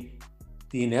be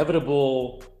the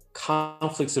inevitable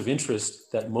conflicts of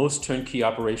interest that most turnkey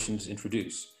operations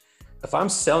introduce. If I'm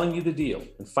selling you the deal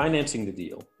and financing the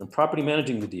deal and property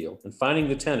managing the deal and finding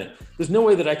the tenant, there's no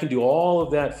way that I can do all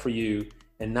of that for you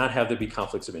and not have there be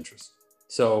conflicts of interest.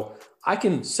 So I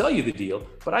can sell you the deal,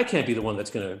 but I can't be the one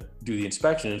that's going to do the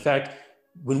inspection. In fact,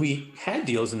 when we had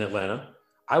deals in Atlanta,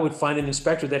 I would find an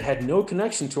inspector that had no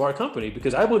connection to our company,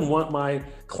 because I wouldn't want my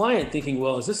client thinking,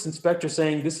 well, is this inspector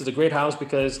saying this is a great house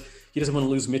because he doesn't want to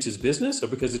lose Mitch's business, or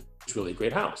because it's really a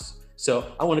great house?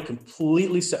 So I want to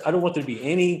completely, I don't want there to be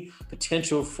any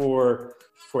potential for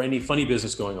any funny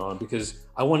business going on, because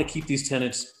I want to keep these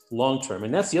tenants long-term.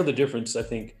 And that's the other difference, I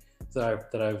think,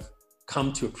 that I've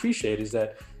come to appreciate, is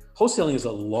that wholesaling is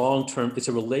a long-term, it's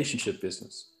a relationship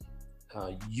business.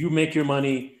 You make your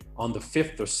money on the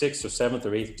 5th or 6th or 7th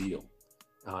or 8th deal.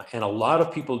 And a lot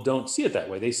of people don't see it that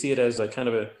way. They see it as a kind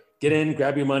of a get in,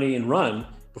 grab your money and run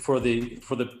before the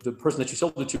person that you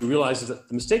sold it to realizes that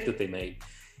the mistake that they made.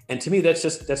 And to me, that's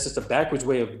just a backwards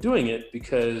way of doing it,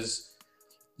 because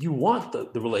you want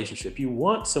the relationship. You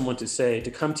want someone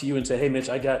to come to you and say, hey, Mitch,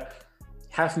 I got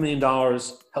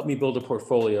 $500,000, help me build a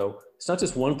portfolio. It's not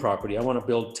just one property, I want to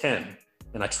build 10,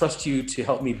 and I trust you to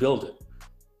help me build it.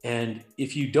 And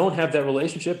if you don't have that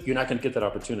relationship, you're not going to get that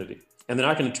opportunity. And they're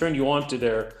not going to turn you on to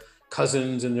their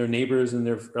cousins and their neighbors and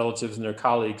their relatives and their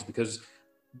colleagues, because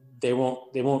they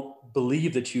won't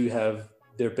believe that you have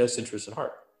their best interests at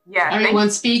heart. Yeah,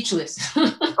 everyone's speechless. Well,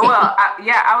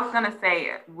 I was going to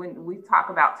say, when we talk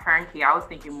about turnkey, I was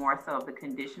thinking more so of the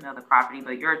condition of the property,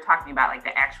 but you're talking about like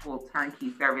the actual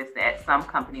turnkey service that some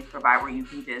companies provide, where you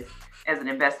can just, as an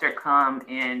investor, come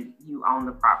and you own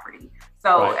the property.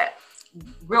 So right.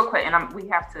 Real quick, and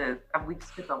we've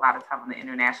spent a lot of time on the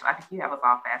international. I think you have us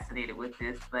all fascinated with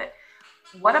this, but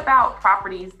what about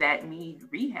properties that need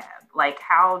rehab? Like,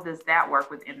 how does that work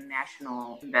with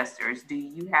international investors? Do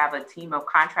you have a team of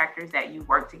contractors that you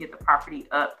work to get the property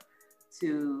up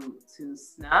to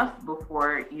snuff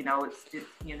before, it's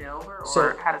handed over,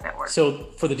 or how does that work?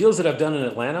 So for the deals that I've done in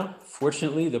Atlanta,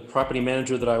 fortunately, the property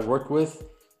manager that I work with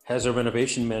has a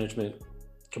renovation management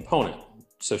component.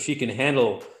 So she can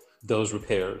handle those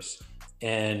repairs.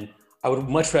 And I would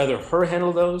much rather her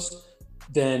handle those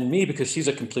than me, because she's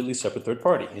a completely separate third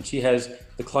party and she has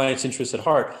the client's interests at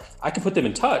heart. I can put them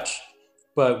in touch,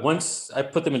 but once I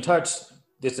put them in touch,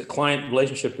 there's a client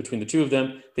relationship between the two of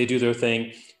them. They do their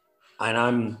thing, and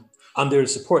I'm there to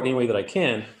support in any way that I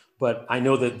can, but I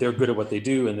know that they're good at what they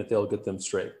do and that they'll get them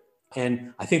straight.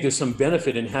 And I think there's some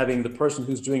benefit in having the person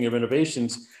who's doing your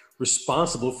renovations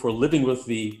responsible for living with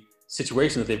the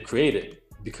situation that they've created,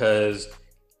 because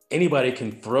anybody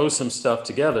can throw some stuff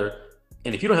together.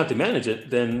 And if you don't have to manage it,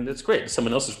 then that's great. It's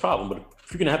someone else's problem. But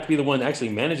if you're going to have to be the one actually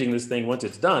managing this thing once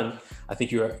it's done, I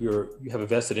think you have a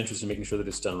vested interest in making sure that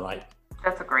it's done right.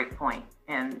 That's a great point.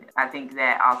 And I think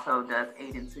that also does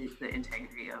aid into the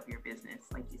integrity of your business,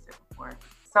 like you said before.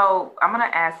 So I'm going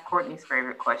to ask Courtney's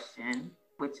favorite question,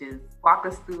 which is walk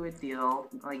us through a deal,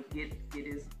 like get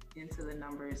us into the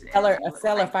numbers. A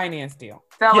seller finance deal.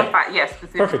 Yes,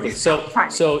 specifically. Perfectly.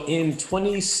 So in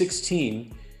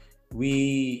 2016,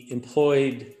 we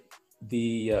employed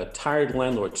the tired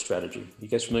landlord strategy. You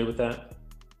guys familiar with that?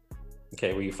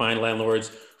 Okay, where you find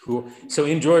landlords so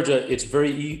in Georgia,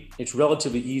 it's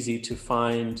relatively easy to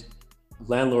find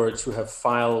landlords who have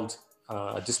filed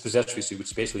a dispossessory suit, which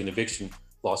is basically an eviction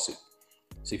lawsuit.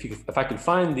 So if I can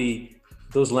find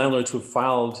those landlords who have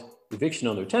filed eviction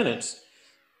on their tenants,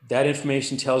 that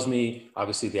information tells me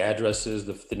obviously the addresses,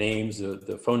 the names,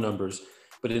 the phone numbers,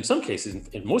 but in some cases,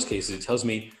 in most cases, it tells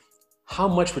me how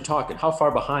much we're talking, how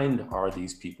far behind are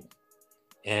these people.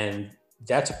 And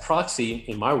that's a proxy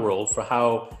in my world for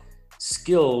how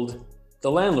skilled the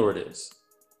landlord is.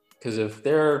 Because if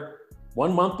they're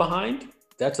 1 month behind,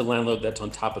 that's a landlord that's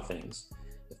on top of things.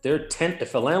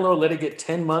 If a landlord let it get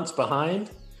 10 months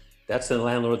behind, that's a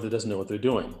landlord that doesn't know what they're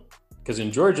doing. Because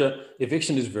in Georgia,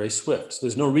 eviction is very swift. So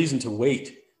there's no reason to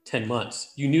wait 10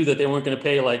 months. You knew that they weren't going to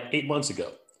pay like 8 months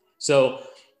ago. So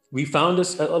we found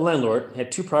a landlord,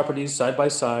 had 2 properties side by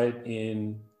side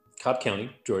in Cobb County,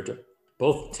 Georgia.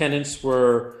 Both tenants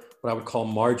were what I would call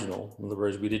marginal. In other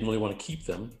words, we didn't really want to keep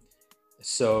them.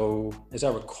 So as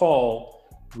I recall,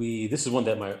 this is one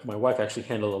that my wife actually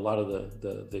handled a lot of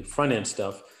the front end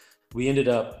stuff. We ended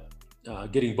up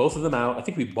getting both of them out. I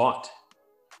think we bought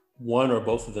one or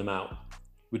both of them out,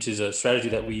 which is a strategy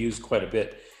that we use quite a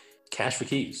bit. Cash for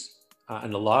keys.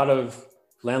 And a lot of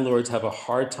landlords have a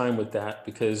hard time with that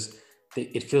because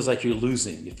it feels like you're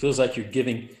losing. It feels like you're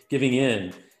giving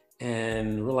in.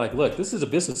 And we're like, look, this is a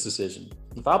business decision.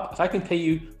 If I can pay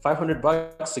you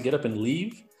 $500 to get up and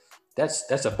leave,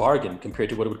 that's a bargain compared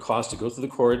to what it would cost to go through the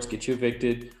courts, get you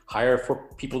evicted, hire for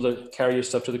people to carry your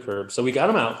stuff to the curb. So we got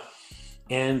them out,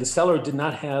 and the seller did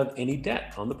not have any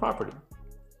debt on the property.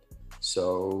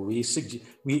 So we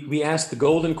asked the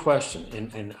golden question,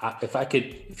 and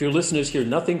if your listeners hear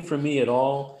nothing from me at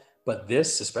all, but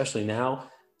this, especially now,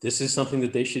 this is something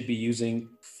that they should be using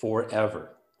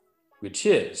forever, which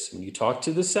is when you talk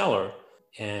to the seller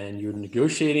and you're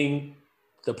negotiating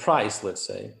the price, let's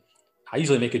say, I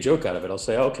usually make a joke out of it. I'll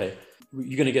say, okay,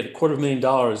 you're going to get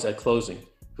 $250,000 at closing.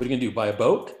 What are you going to do? Buy a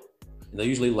boat? And they'll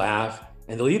usually laugh,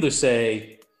 and they'll either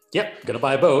say, yep, going to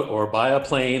buy a boat or buy a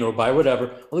plane or buy whatever.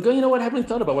 Or they'll go, you know what? I haven't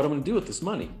thought about what I'm going to do with this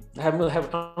money. I don't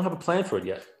have a plan for it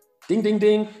yet. Ding, ding,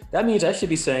 ding. That means I should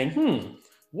be saying,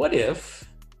 what if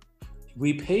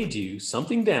we paid you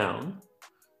something down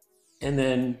and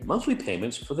then monthly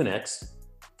payments for the next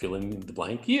fill in the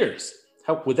blank years?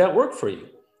 How would that work for you?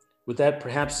 Would that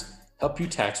perhaps help you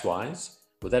tax-wise?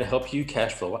 Would that help you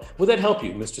cash flow? Would that help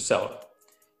you, Mr. Seller?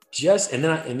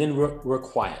 And then we're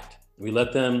quiet. We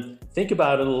let them think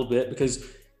about it a little bit, because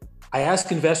I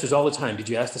ask investors all the time, did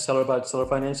you ask the seller about seller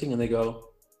financing? And they go,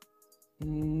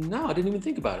 no, I didn't even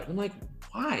think about it. I'm like,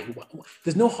 why?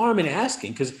 There's no harm in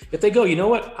asking, because if they go, you know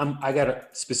what, I got a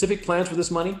specific plans for this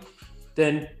money,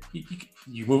 then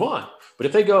you move on. But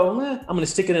if they go, I'm going to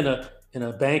stick it in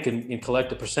a bank and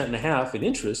collect 1.5% in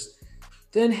interest,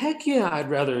 then heck yeah, I'd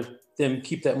rather them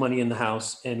keep that money in the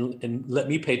house and let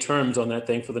me pay terms on that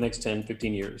thing for the next 10,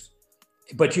 15 years.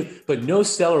 But no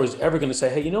seller is ever going to say,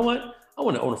 hey, you know what? I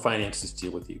want to owner finance this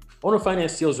deal with you. Owner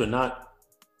finance deals are not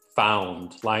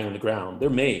found lying on the ground. They're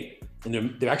made,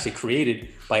 and they're actually created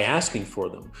by asking for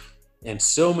them. And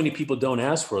so many people don't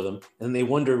ask for them, and they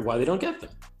wonder why they don't get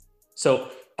them. So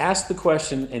ask the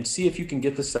question and see if you can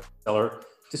get the seller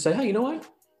to say, hey, you know what?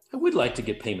 I would like to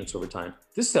get payments over time.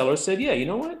 This seller said, yeah, you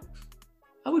know what?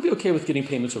 I would be okay with getting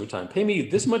payments over time. Pay me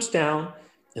this much down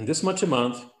and this much a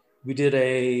month. We did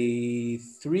a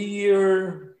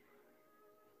 5-year.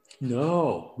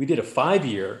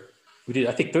 We did,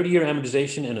 I think, 30-year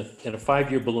amortization and a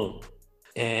 5-year balloon.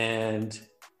 And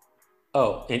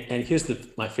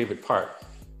here's my favorite part,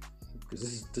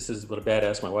 because this is what a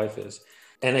badass my wife is.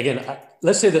 And again,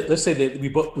 let's say that we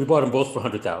bought them both for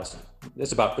 $100,000.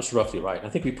 That's roughly right. I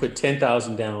think we put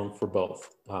 $10,000 down for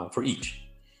both, for each.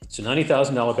 So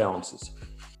 $90,000 balances.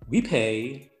 We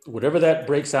pay whatever that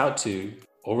breaks out to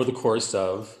over the course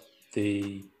of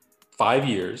the 5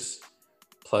 years,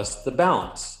 plus the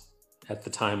balance at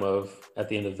the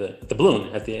end of the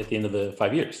balloon at the end of the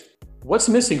 5 years. What's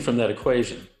missing from that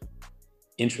equation?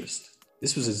 Interest.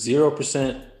 This was a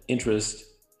 0% interest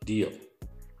deal.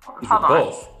 Hold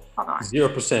on.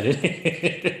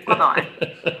 0%.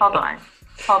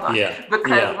 Hold on. Yeah.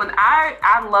 Because when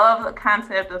I love the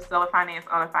concept of seller finance,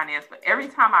 owner finance, but every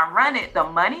time I run it, the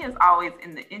money is always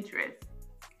in the interest.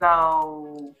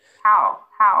 So how?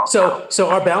 So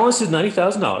our balance is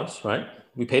 $90,000, right?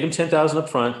 We paid him $10,000 up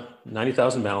front,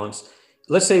 $90,000 balance.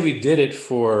 Let's say we did it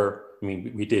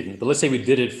we didn't, but let's say we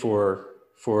did it for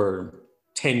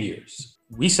 10 years.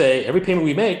 We say every payment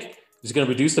we make is going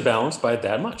to reduce the balance by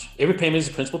that much. Every payment is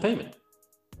a principal payment.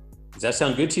 Does that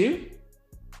sound good to you?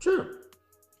 Sure.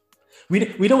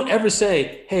 We don't ever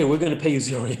say, hey, we're going to pay you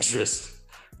 0 interest,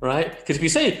 right? Because if you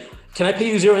say, can I pay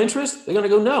you 0 interest? They're going to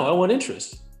go, no, I want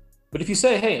interest. But if you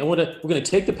say, hey, we're going to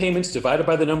take the payments divided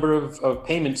by the number of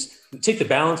payments, take the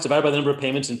balance divided by the number of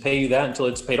payments and pay you that until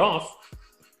it's paid off,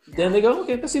 then they go,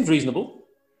 okay, that seems reasonable.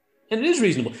 And it is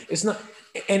reasonable. It's not,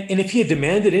 and if he had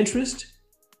demanded interest,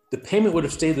 the payment would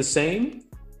have stayed the same.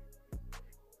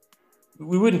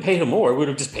 We wouldn't pay him more. We would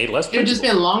have just paid less. It would have just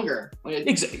been longer.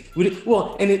 Exactly.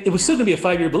 Well, and it was still going to be a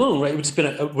 5-year balloon, right?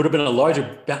 It would have been a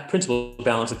larger principal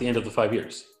balance at the end of the 5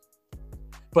 years.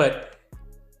 But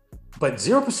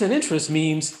 0% interest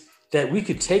means that we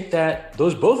could take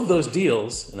both of those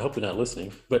deals, and I hope they're not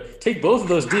listening, but take both of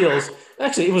those deals.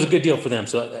 Actually, it was a good deal for them,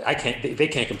 so they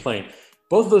can't complain.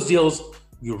 Both of those deals,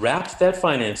 you wrapped that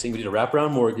financing, we did a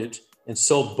wraparound mortgage, and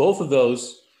sold both of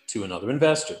those to another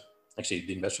investor. Actually,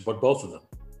 the investor bought both of them.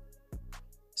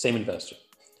 Same investor.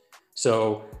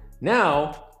 So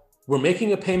now we're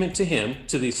making a payment to him,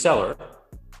 to the seller,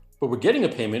 but we're getting a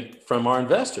payment from our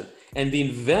investor. And the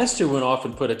investor went off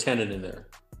and put a tenant in there.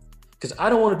 Because I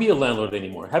don't want to be a landlord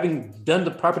anymore. Having done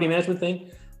the property management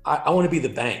thing, I want to be the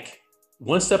bank.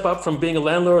 One step up from being a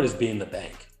landlord is being the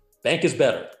bank. Bank is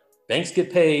better. Banks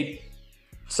get paid,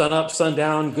 sun up, sun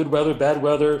down, good weather, bad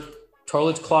weather,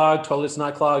 toilets clogged, toilets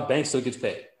not clogged, bank still gets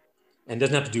paid and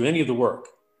doesn't have to do any of the work.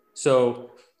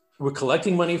 So we're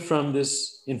collecting money from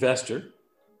this investor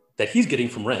that he's getting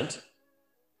from rent.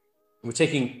 We're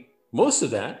taking most of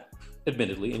that,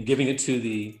 admittedly, and giving it to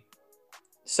the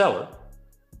seller,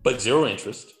 but 0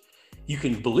 interest. You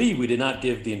can believe we did not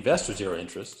give the investor 0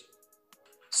 interest.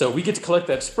 So we get to collect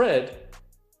that spread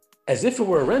as if it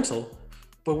were a rental,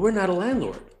 but we're not a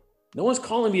landlord. No one's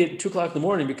calling me at 2 o'clock in the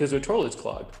morning because their toilet's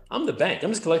clogged. I'm the bank. I'm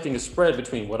just collecting a spread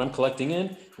between what I'm collecting in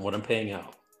and what I'm paying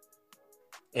out.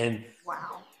 And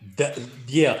wow.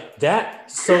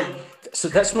 So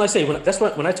that's when I say,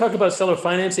 when I talk about seller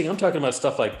financing, I'm talking about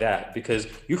stuff like that, because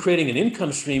you're creating an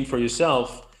income stream for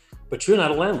yourself, but you're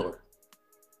not a landlord.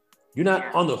 You're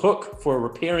not on the hook for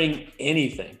repairing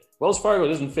anything. Wells Fargo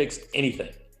doesn't fix anything.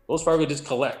 Wells Fargo just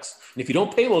collects. And if you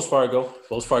don't pay Wells Fargo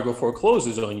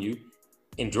forecloses on you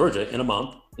in Georgia in a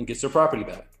month and gets their property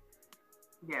back.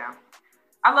 Yeah.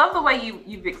 I love the way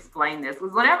you've explained this,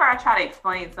 because whenever I try to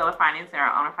explain seller financing or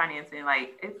owner financing,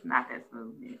 like, it's not that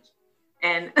smooth, Mitch.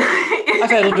 And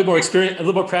I've had a little bit more experience, a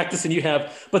little more practice than you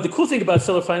have. But the cool thing about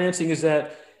seller financing is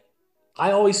that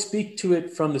I always speak to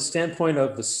it from the standpoint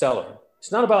of the seller.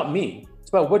 It's not about me. It's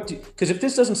about because if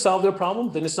this doesn't solve their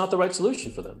problem, then it's not the right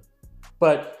solution for them.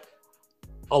 But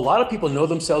a lot of people know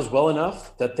themselves well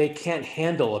enough that they can't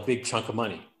handle a big chunk of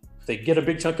money. If they get a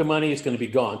big chunk of money, it's going to be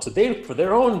gone. So they, for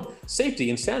their own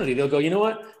safety and sanity, they'll go, you know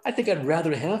what? I think I'd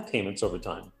rather have payments over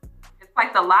time. It's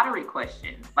like the lottery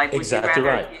question. Like, exactly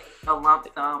right. Get a lump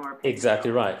sum or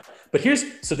exactly right. But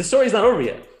so the story's not over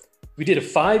yet. We did a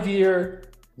 5-year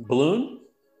balloon.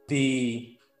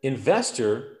 The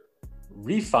investor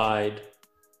refied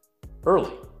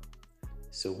early.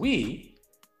 So we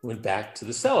went back to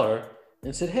the seller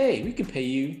and said, hey, we can pay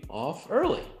you off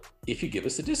early if you give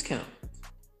us a discount,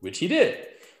 which he did,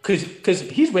 because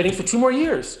he's waiting for 2 more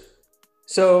years.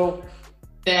 So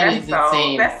that is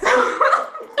insane.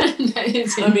 That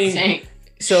is insane.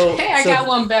 I got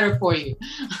one better for you.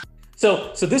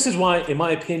 So this is why, in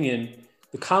my opinion,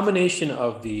 the combination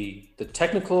of the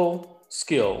technical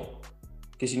skill,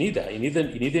 because you need that, you need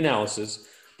the analysis,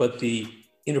 but the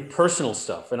interpersonal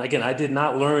stuff. And again, I did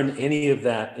not learn any of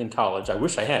that in college. I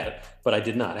wish I had, but I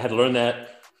did not. I had to learn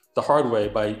that the hard way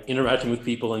by interacting with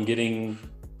people and getting,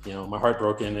 my heart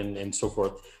broken and so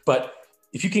forth. But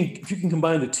if you can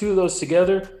combine the two of those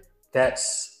together,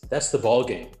 that's the ball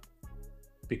game,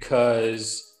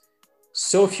 because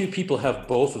so few people have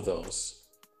both of those.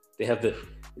 They have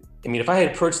if I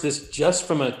had approached this just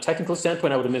from a technical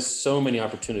standpoint, I would have missed so many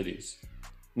opportunities.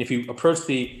 And if you approach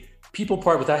the people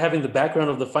part without having the background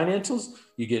of the financials,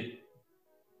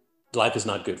 life is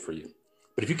not good for you.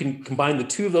 But if you can combine the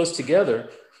two of those together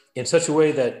in such a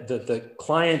way that the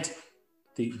client,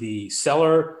 the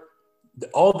seller,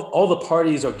 all the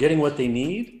parties are getting what they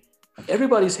need,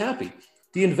 everybody's happy.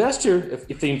 The investor,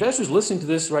 if the investor's listening to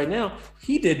this right now,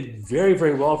 he did very,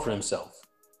 very well for himself.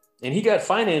 And he got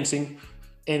financing,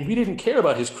 and we didn't care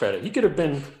about his credit. He could have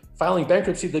been filing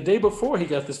bankruptcy the day before he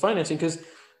got this financing, because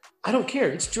I don't care.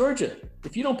 It's Georgia.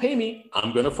 If you don't pay me,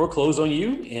 I'm going to foreclose on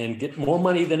you and get more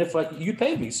money than if you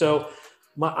paid me. So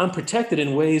I'm protected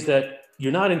in ways that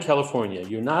you're not in California,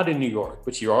 you're not in New York,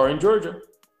 but you are in Georgia.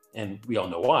 And we all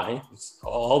know why. It's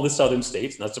all the southern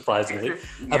states, not surprisingly,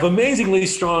 have amazingly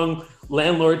strong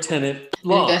landlord-tenant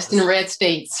laws. Invest in red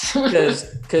states.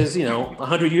 Because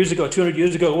 100 years ago, 200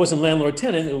 years ago, it wasn't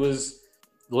landlord-tenant, it was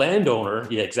landowner.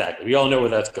 Yeah, exactly. We all know where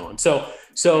that's going. So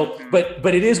So,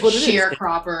 but it is what it is.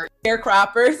 Sharecropper.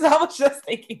 Sharecroppers. I was just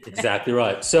thinking. Exactly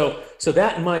right. So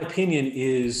that, in my opinion,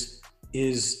 is,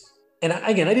 and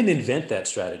again, I didn't invent that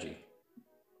strategy,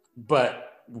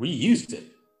 but we used it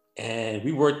and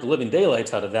we worked the living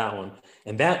daylights out of that one.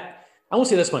 And that, I won't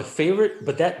say that's my favorite,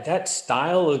 but that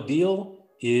style of deal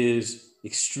is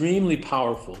extremely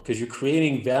powerful because you're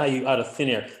creating value out of thin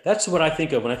air. That's what I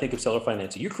think of when I think of seller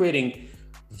financing. You're creating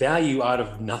value out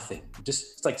of nothing.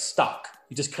 It's like stock.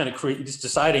 You just kind of create, you're just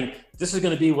deciding this is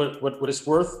going to be what it's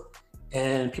worth.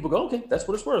 And people go, okay, that's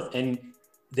what it's worth. And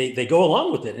they go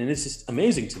along with it. And it's just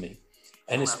amazing to me.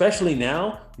 And especially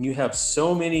now, when you have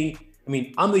so many, I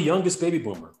mean, I'm the youngest baby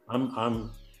boomer.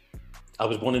 I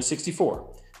was born in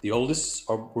 64. The oldest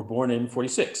were born in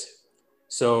 46.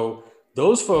 So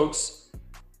those folks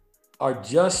are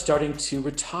just starting to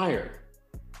retire.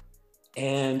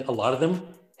 And a lot of them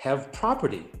have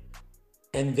property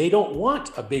and they don't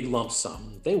want a big lump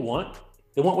sum. They want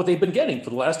what they've been getting for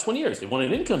the last 20 years. They want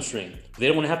an income stream. They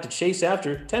don't want to have to chase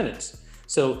after tenants.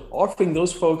 So offering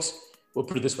those folks, we'll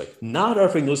put it this way, not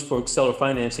offering those folks seller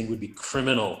financing would be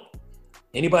criminal.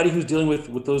 Anybody who's dealing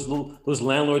with those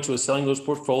landlords who are selling those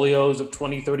portfolios of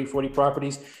 20, 30, 40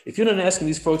 properties, if you're not asking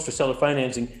these folks for seller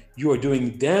financing, you are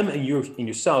doing them and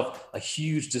yourself a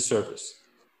huge disservice.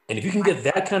 And if you can get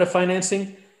that kind of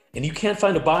financing and you can't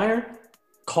find a buyer,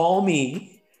 call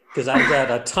me, because I've got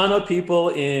a ton of people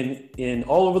in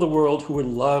all over the world who would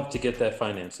love to get that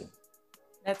financing.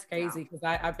 That's crazy because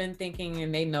I've been thinking,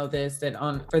 and they know this, that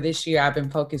for this year, I've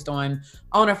been focused on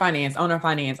owner finance,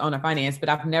 but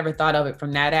I've never thought of it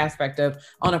from that aspect of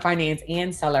owner finance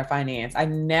and seller finance. I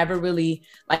never really,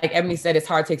 like Ebony said, it's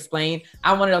hard to explain.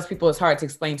 I'm one of those people it's hard to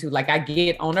explain to. Like I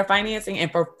get owner financing,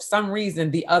 and for some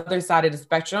reason, the other side of the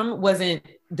spectrum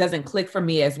doesn't click for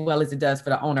me as well as it does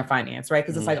for the owner finance, right?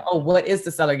 Because it's like, oh, what is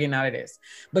the seller getting out of this?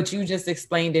 But you just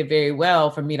explained it very well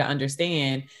for me to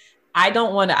understand. I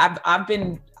don't want to, I've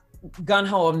been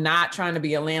gung-ho of not trying to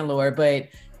be a landlord, but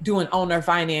doing owner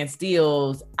finance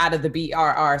deals out of the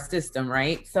BRR system,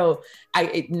 right? So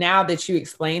now that you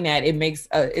explain that, it makes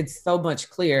it's so much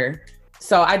clearer.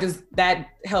 So that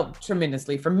helped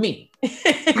tremendously for me.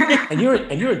 And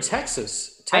you're in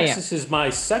Texas. Texas is my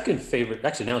second favorite.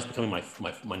 Actually, now it's becoming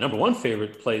my number one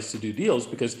favorite place to do deals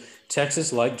because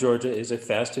Texas, like Georgia, is a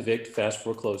fast evict, fast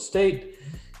foreclose state.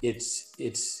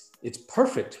 It's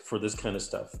perfect for this kind of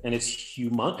stuff. And it's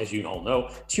humongous, as you all know,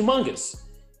 it's humongous.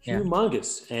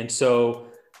 And so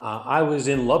I was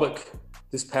in Lubbock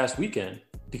this past weekend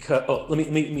because,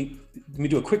 let me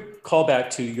do a quick callback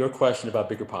to your question about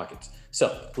Bigger Pockets.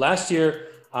 So last year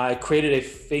I created a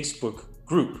Facebook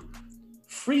group,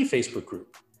 free Facebook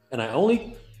group. And I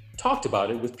only talked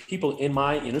about it with people in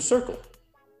my inner circle.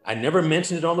 I never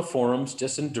mentioned it on the forums,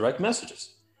 just in direct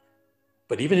messages.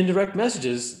 But even in direct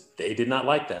messages, they did not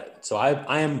like that. So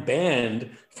I am banned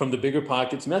from the Bigger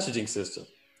Pockets messaging system.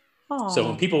 Aww. So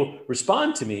when people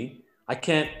respond to me, I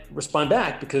can't respond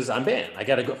back because I'm banned. I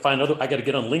got to I got to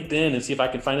get on LinkedIn and see if I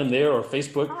can find them there or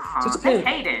Facebook. Aww, so it's a pain.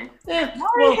 Hated. Yeah.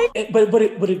 Well, but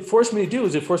what it forced me to do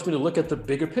is it forced me to look at the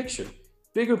bigger picture.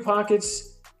 Bigger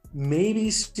Pockets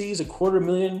maybe sees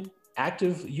 250,000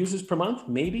 active users per month,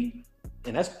 maybe.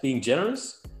 And that's being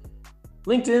generous.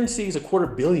 LinkedIn sees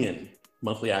 250 million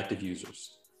monthly active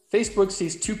users. Facebook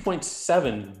sees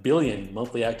 2.7 billion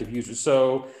monthly active users.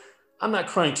 So I'm not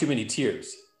crying too many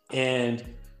tears. And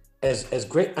as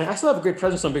great, I still have a great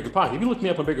presence on Bigger Pockets. If you look me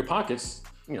up on Bigger Pockets,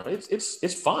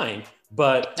 it's fine.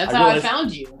 But that's how I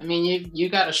found you. I mean, you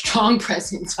got a strong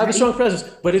presence. I have a strong presence,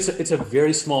 but it's a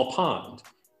very small pond.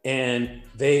 And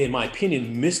they, in my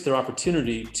opinion, missed their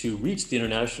opportunity to reach the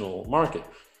international market.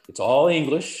 It's all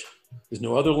English. There's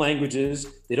no other languages.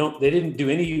 They didn't do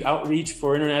any outreach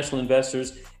for international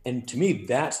investors. And to me,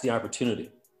 that's the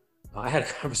opportunity. I had a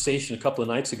conversation a couple of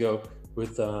nights ago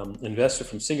with an investor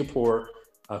from Singapore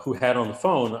who had on the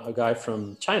phone a guy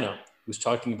from China who was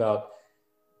talking about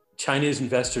Chinese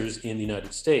investors in the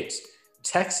United States.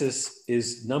 Texas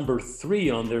is number 3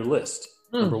 on their list.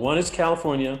 Number 1 is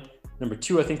California. Number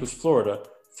 2, I think, was Florida.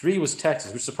 3 was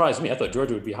Texas, which surprised me. I thought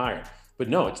Georgia would be higher. But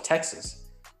no, it's Texas.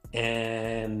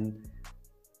 And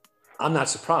I'm not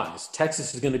surprised.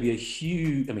 Texas is going to be a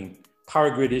huge, power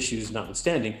grid issues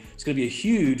notwithstanding, it's going to be a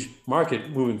huge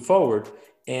market moving forward.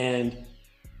 And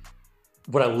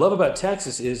what I love about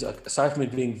Texas is, aside from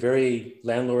it being very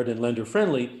landlord and lender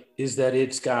friendly, is that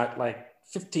it's got like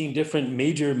 15 different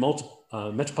major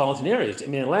metropolitan areas.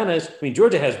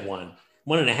 Georgia has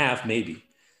 1.5 maybe.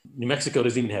 New Mexico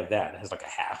doesn't even have that. It has like a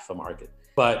half a market.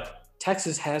 But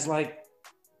Texas has like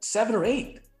 7 or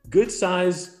 8 good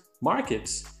size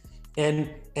markets. And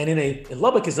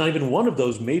Lubbock is not even one of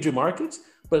those major markets,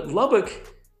 but Lubbock,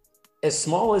 as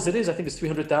small as it is, I think it's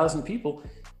 300,000 people.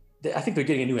 I think they're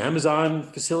getting a new Amazon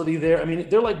facility there. I mean,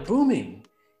 they're like booming.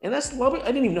 And that's Lubbock.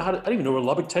 I didn't even know where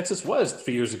Lubbock, Texas was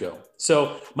 3 years ago.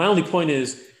 So my only point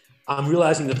is, I'm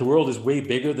realizing that the world is way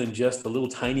bigger than just the little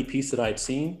tiny piece that I had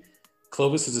seen.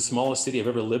 Clovis is the smallest city I've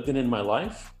ever lived in my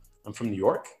life. I'm from New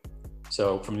York.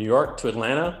 So from New York to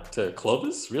Atlanta to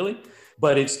Clovis, really.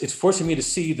 But it's forcing me to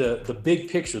see the big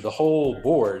picture, the whole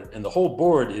board, and the whole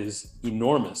board is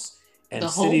enormous. And the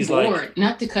whole board,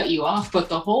 not to cut you off, but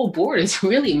the whole board is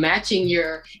really matching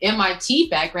your MIT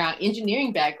background,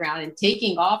 engineering background, and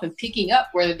taking off and picking up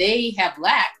where they have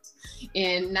lacked,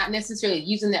 and not necessarily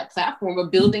using that platform, but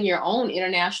building your own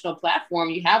international platform.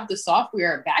 You have the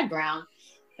software background.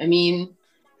 I mean,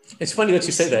 it's funny that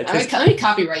you say that. Let me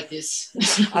copyright this.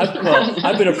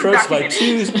 I've been approached by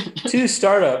two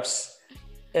startups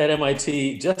at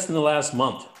MIT just in the last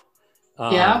month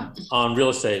on real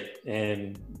estate,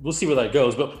 and we'll see where that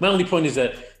goes. But my only point is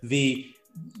that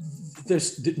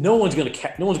no one's going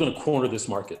to corner this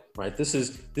market, right? This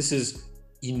is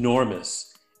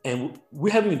enormous, and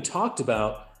we haven't even talked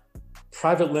about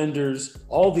private lenders,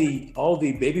 all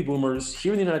the baby boomers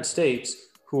here in the United States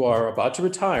who are about to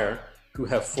retire, who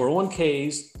have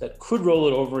 401ks that could roll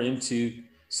it over into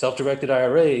self-directed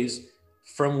IRAs,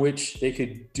 from which they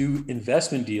could do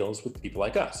investment deals with people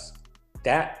like us.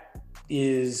 They're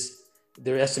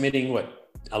estimating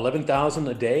 11,000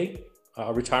 a day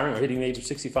retiring or hitting the age of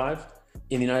 65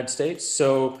 in the United States.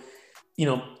 So,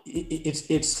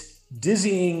 it's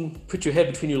dizzying, put your head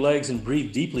between your legs and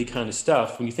breathe deeply kind of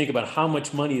stuff when you think about how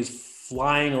much money is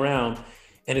flying around.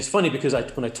 And it's funny because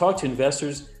when I talk to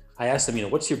investors, I ask them,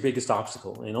 what's your biggest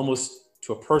obstacle? And almost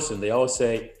to a person, they always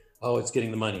say, oh, it's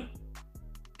getting the money.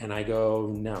 And I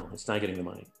go, no, it's not getting the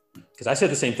money. Because I said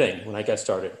the same thing when I got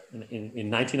started. In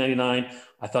 1999,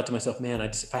 I thought to myself, man,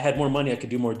 if I had more money, I could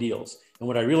do more deals. And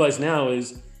what I realize now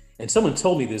is, and someone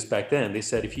told me this back then, they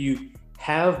said, if you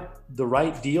have the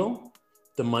right deal,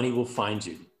 the money will find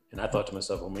you. And I thought to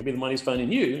myself, well, maybe the money's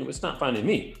finding you, it's not finding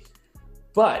me.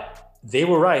 But they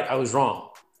were right, I was wrong.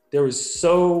 There is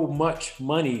so much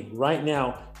money right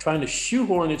now trying to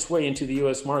shoehorn its way into the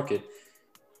US market.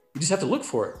 You just have to look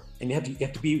for it. And you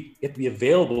have to be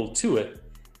available to it,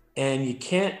 and you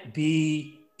can't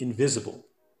be invisible.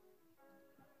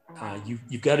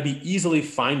 You've got to be easily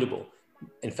findable.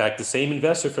 In fact, the same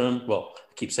investor I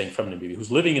keep saying from Namibia,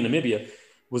 who's living in Namibia,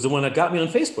 was the one that got me on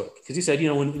Facebook, because he said,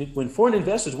 when foreign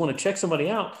investors want to check somebody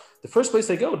out, the first place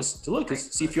they go to look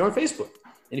is see if you're on Facebook,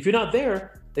 and if you're not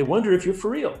there, they wonder if you're for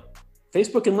real.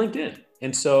 Facebook and LinkedIn,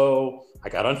 and so I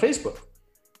got on Facebook,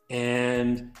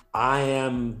 and I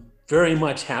am very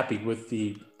much happy with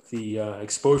the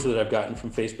exposure that I've gotten from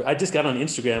Facebook. I just got on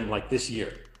Instagram this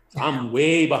year. I'm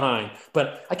way behind,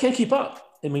 but I can't keep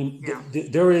up. I mean,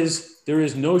 there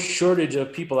is no shortage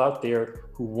of people out there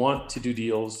who want to do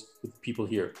deals with people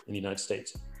here in the United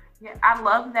States. Yeah, I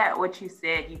love that what you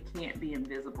said, you can't be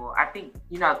invisible. I think,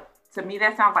 to me,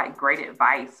 that sounds like great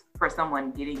advice for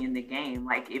someone getting in the game.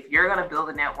 Like, if you're going to build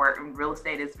a network, and real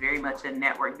estate is very much a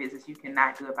network business, you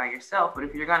cannot do it by yourself. But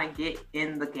if you're going to get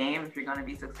in the game, if you're going to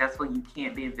be successful, you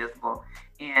can't be invisible.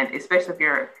 And especially if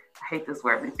you're, I hate this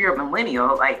word, but if you're a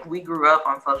millennial, like we grew up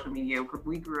on social media,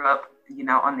 we grew up,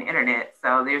 on the internet.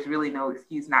 So there's really no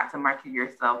excuse not to market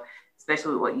yourself,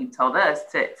 especially what you told us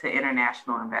to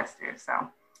international investors. So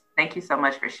thank you so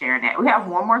much for sharing that. We have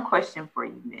one more question for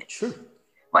you, Mitch. Sure.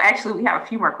 Well, actually, we have a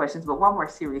few more questions, but one more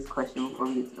serious question before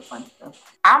we get to the fun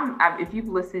stuff. If you've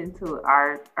listened to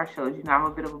our shows, I'm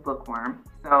a bit of a bookworm.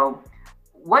 So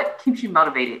what keeps you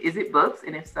motivated? Is it books?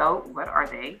 And if so, what are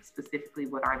they? Specifically,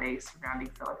 what are they surrounding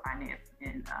seller finance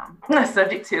and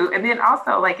subject to? And then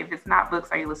also, if it's not books,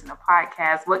 are you listening to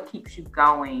podcasts? What keeps you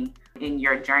going in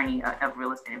your journey of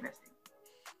real estate investing?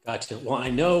 Gotcha. Well, I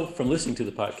know from listening to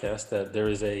the podcast that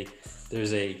there's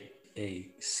a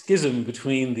schism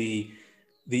between the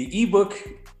ebook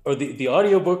or the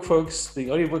audiobook folks,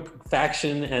 the audiobook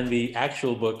faction, and the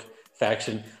actual book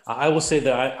faction. I will say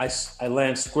that I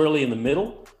land squarely in the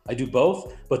middle. I do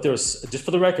both, but just for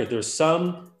the record, there's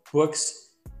some books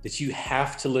that you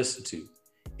have to listen to.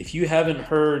 If you haven't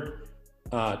heard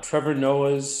Trevor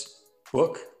Noah's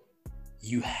book,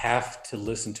 you have to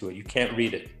listen to it. You can't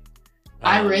read it.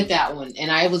 I read that one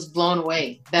and I was blown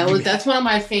away. That's one of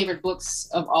my favorite books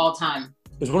of all time.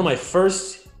 It was one of my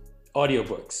first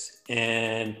audiobooks.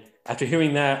 And after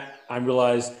hearing that, I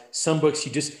realized some books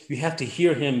you have to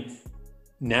hear him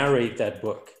narrate that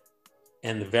book.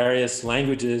 and the various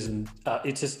languages, and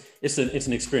it's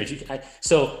an experience.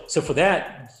 So for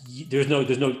that, there's no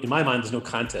in my mind there's no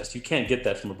contest. You can't get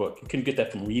that from a book. You can get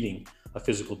that from reading a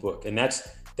physical book, and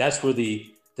that's where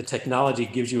the technology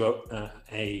gives you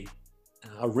a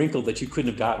wrinkle that you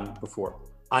couldn't have gotten before.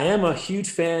 I am a huge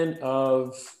fan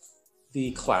of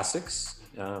the classics,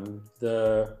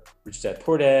 the Rich Dad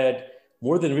Poor Dad,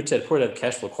 more than Rich Dad Poor Dad,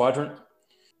 Cash Flow Quadrant.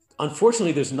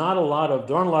 Unfortunately, there aren't a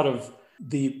lot of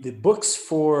the books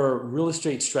for real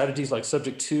estate strategies like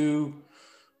Subject to,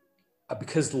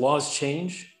 because the laws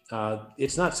change.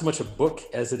 It's not so much a book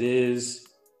as it is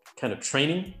kind of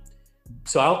training.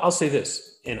 So I'll say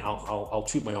this, and I'll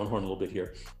toot my own horn a little bit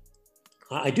here.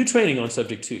 I do training on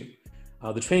Subject to.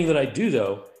 The training that I do,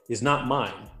 though, is not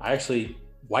mine. I actually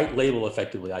white label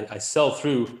effectively. I sell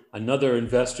through another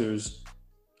investor's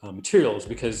materials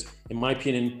because, in my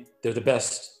opinion, they're the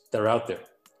best that are out there.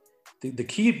 The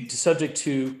key to Subject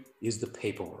to is the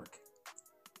paperwork.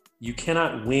 You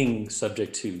cannot wing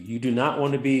Subject to. You do not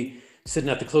want to be sitting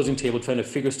at the closing table trying to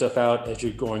figure stuff out as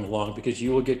you're going along, because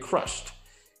you will get crushed.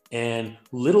 And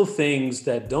little things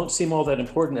that don't seem all that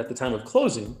important at the time of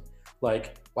closing,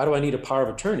 like, why do I need a power of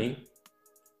attorney?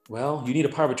 Well, you need a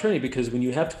power of attorney because when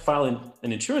you have to file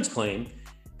an insurance claim,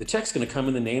 the check's going to come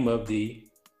in the name of the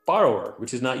borrower,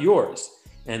 which is not yours.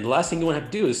 And the last thing you want to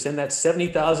have to do is send that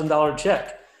 $70,000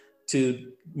 check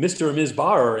to Mr. or Ms.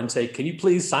 Borrower and say, can you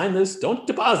please sign this? Don't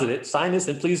deposit it, sign this,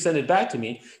 and please send it back to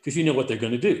me, because you know what they're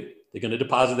going to do. They're going to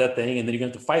deposit that thing, and then you're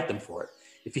going to have to fight them for it.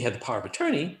 If you have the power of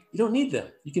attorney, you don't need them.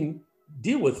 You can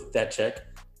deal with that check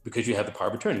because you have the power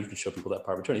of attorney. You can show people that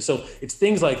power of attorney. So it's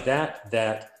things like that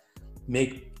that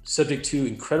make Subject to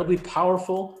incredibly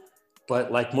powerful.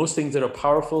 But like most things that are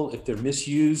powerful, if they're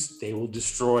misused, they will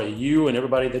destroy you and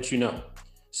everybody that you know.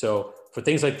 So for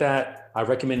things like that, I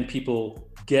recommend people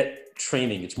get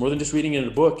training. It's more than just reading it in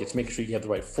a book. It's making sure you have the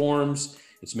right forms.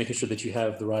 It's making sure that you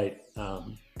have the right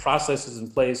processes in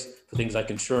place for things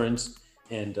like insurance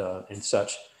and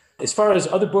such. As far as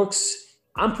other books,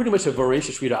 I'm pretty much a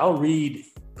voracious reader. I'll read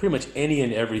pretty much any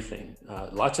and everything.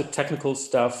 Lots of technical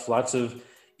stuff, lots of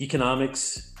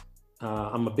economics.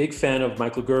 I'm a big fan of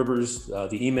Michael Gerber's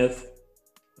The E-Myth,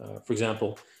 for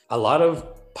example. A lot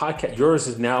of podcast. Yours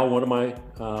is now one of my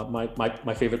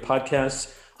favorite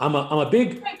podcasts. I'm a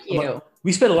big. Thank you.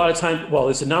 We spend a lot of time. Well,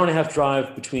 it's an hour and a half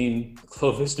drive between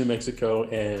Clovis, New Mexico,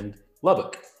 and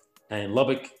Lubbock. And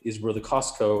Lubbock is where the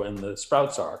Costco and the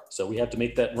Sprouts are. So we have to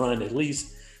make that run at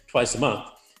least twice a month.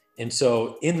 And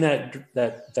so in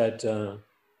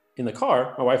in the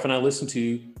car, my wife and I listen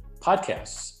to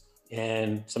podcasts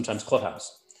and sometimes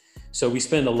Clubhouse. So we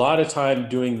spend a lot of time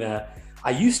doing that.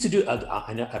 I used to do,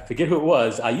 I forget who it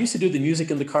was. I used to do the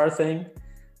music in the car thing,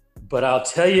 but I'll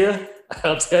tell you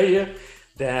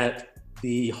that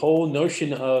the whole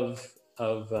notion of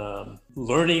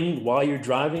learning while you're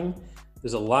driving,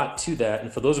 there's a lot to that.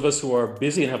 And for those of us who are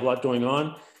busy and have a lot going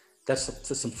on,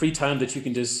 that's some free time that you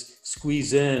can just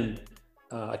squeeze in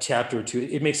a chapter or two.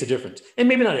 It makes a difference. And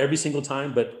maybe not every single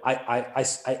time, but I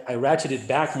ratcheted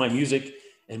back my music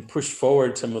and pushed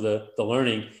forward some of the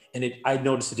learning. And I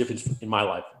noticed a difference in my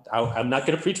life. I'm not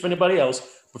going to preach for anybody else,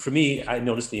 but for me, I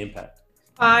noticed the impact.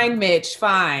 Fine, Mitch,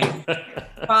 fine.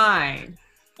 Fine.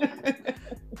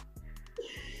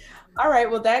 All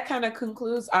right, well, that kind of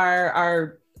concludes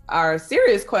our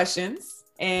serious questions.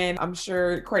 And I'm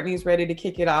sure Courtney's ready to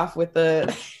kick it off with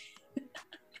the...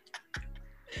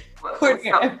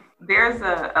 So there's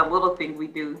a little thing we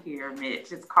do here,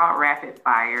 Mitch. It's called Rapid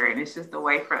Fire, and it's just a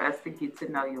way for us to get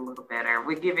to know you a little better.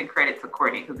 We're giving credit to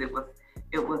Courtney because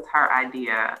it was her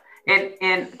idea.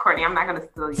 And Courtney, I'm not going to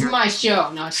steal your... It's my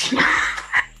show. No,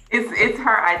 it's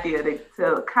her idea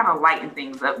to kind of lighten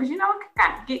things up, because it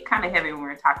can get kind of heavy when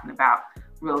we're talking about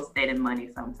real estate and money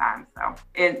sometimes. So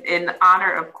in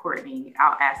honor of Courtney,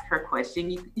 I'll ask her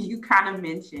question. You kind of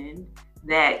mentioned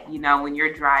that, when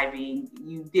you're driving,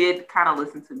 you did kind of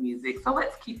listen to music. So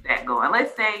let's keep that going.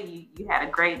 Let's say you had a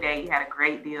great day, you had a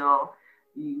great deal,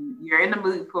 you're in the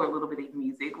mood for a little bit of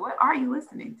music. What are you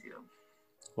listening to?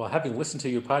 Well, having listened to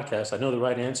your podcast, I know the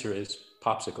right answer is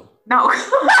Popsicle. No.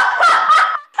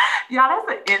 Y'all,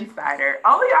 that's an insider.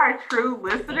 Only our true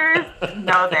listeners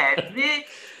know that. Mitch,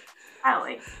 I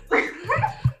like.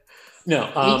 No.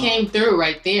 He came through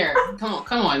right there. Come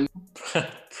on.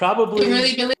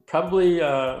 Probably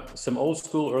some old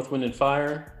school Earth, Wind, and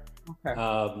Fire.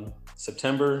 Okay.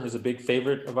 September is a big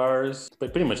favorite of ours,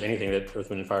 but pretty much anything that Earth,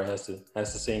 Wind, and Fire has to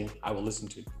sing, I will listen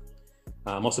to.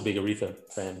 I'm also a big Aretha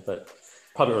fan, but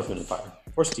probably Earth, Wind, and Fire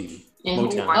or Stevie. And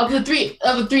of the three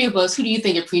of us, who do you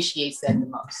think appreciates that the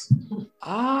most?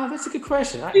 That's a good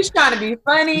question. He's trying to be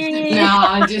funny. No,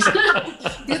 I just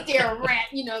they're a rat.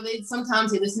 You know,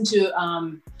 sometimes they listen to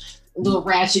little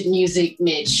ratchet music,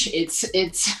 Mitch. It's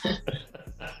it's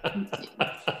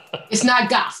not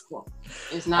gospel.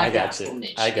 It's not gospel,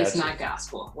 Mitch. It's not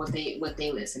gospel what they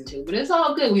listen to, but it's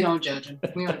all good. We don't judge them.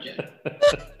 We don't judge them.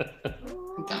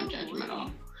 We don't judge them at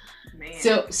all.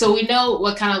 Man. So we know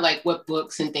what kind of like what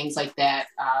books and things like that,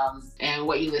 and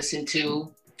what you listen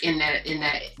to in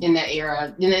that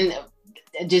era, and then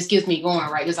it just gives me going,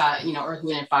 right? Because Earth,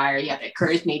 Wind and Fire, you have that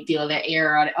Courage Made Feel, that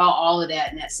era, all of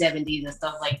that in that 70s and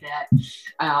stuff like that.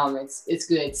 It's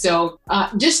good. So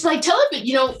just like tell it,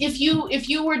 if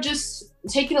you were just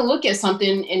taking a look at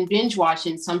something and binge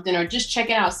watching something, or just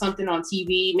checking out something on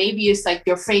TV, maybe it's like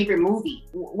your favorite movie.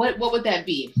 What would that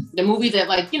be? The movie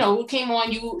that came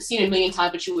on, you've seen it a million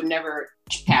times, but you would never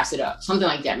pass it up. Something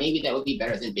like that. Maybe that would be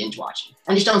better than binge watching.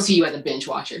 I just don't see you as a binge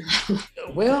watcher.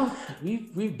 Well, we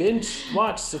binge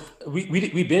watched.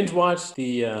 We binge watched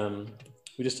the.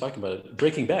 We just talked about it.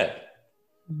 Breaking Bad.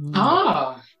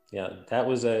 Oh. Yeah, that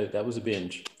was a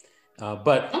binge.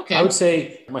 But okay. I would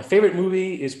say my favorite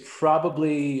movie is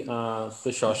probably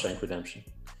The Shawshank Redemption.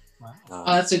 Wow.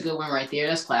 That's a good one right there.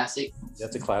 That's classic.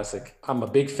 That's a classic. I'm a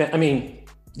big fan. I mean,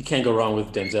 you can't go wrong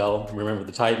with Denzel. Remember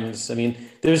the Titans. I mean,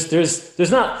 there's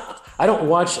not. I don't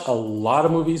watch a lot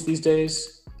of movies these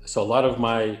days, so a lot of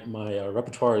my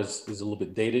repertoire is a little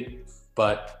bit dated.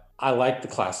 But I like the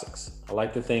classics. I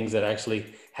like the things that actually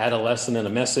had a lesson and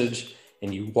a message,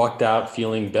 and you walked out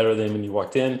feeling better than when you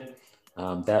walked in.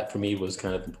 That for me was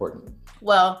kind of important.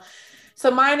 Well, so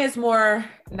mine is more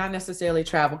not necessarily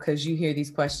travel, because you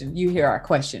hear our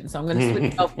questions. So I'm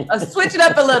going to switch it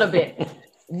up a little bit.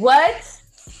 What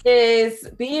is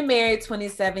being married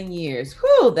 27 years?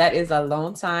 Whew, that is a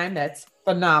long time. That's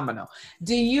phenomenal.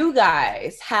 Do you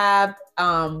guys have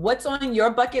what's on your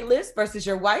bucket list versus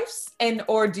your wife's,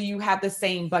 or do you have the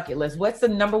same bucket list? What's the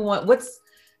number one? What's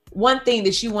one thing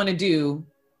that you want to do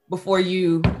before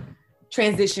you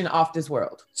transition off this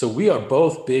world? So we are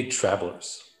both big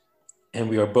travelers, and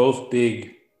we are both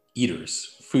big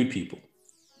eaters, food people.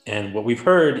 And what we've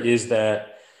heard is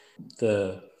that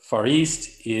the Far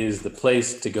East is the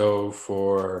place to go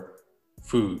for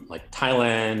food, like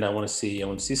Thailand. I want to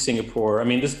see Singapore. I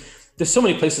mean, there's so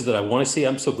many places that I want to see.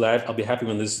 I'm so glad. I'll be happy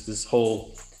when this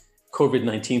whole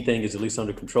COVID-19 thing is at least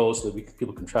under control, so that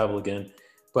people can travel again.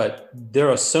 But there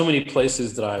are so many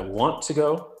places that I want to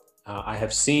go. I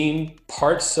have seen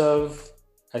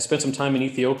I spent some time in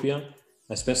Ethiopia.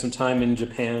 I spent some time in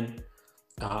Japan.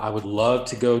 I would love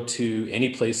to go to any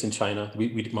place in China.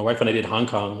 My wife and I did Hong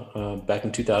Kong back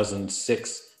in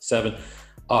 2006, 7.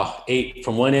 Ate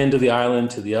from one end of the island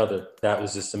to the other. That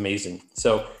was just amazing.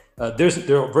 So there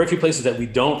are very few places that we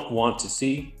don't want to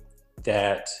see,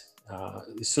 that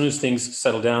as soon as things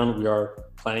settle down, we are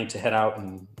planning to head out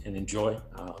and enjoy.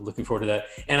 Looking forward to that.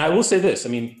 And I will say this, I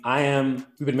mean,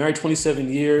 we've been married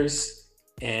 27 years,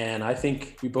 and I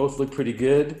think we both look pretty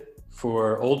good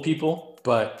for old people,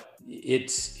 but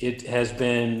it has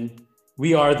been,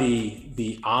 we are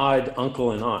the odd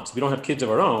uncle and aunts. We don't have kids of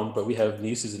our own, but we have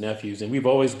nieces and nephews, and we've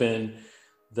always been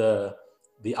the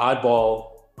oddball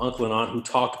uncle and aunt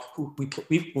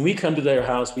when we come to their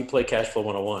house, we play Cash Flow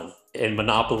 101 and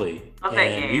Monopoly.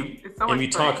 And we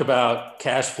talk about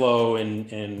cash flow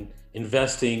and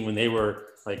investing when they were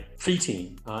like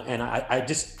preteen. And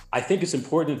I think it's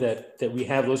important that we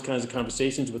have those kinds of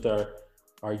conversations with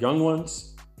our young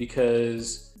ones,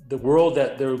 because the world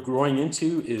that they're growing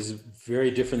into is very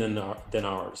different than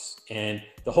ours. And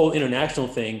the whole international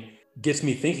thing gets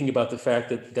me thinking about the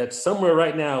fact that somewhere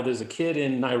right now, there's a kid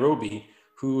in Nairobi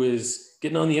who is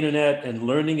getting on the internet and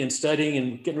learning and studying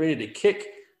and getting ready to kick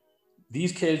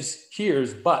these kids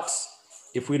here's butts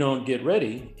if we don't get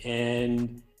ready.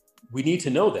 And we need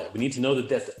to know that. We need to know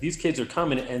that these kids are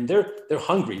coming, and they're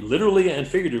hungry, literally and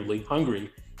figuratively hungry.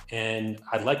 And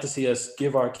I'd like to see us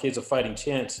give our kids a fighting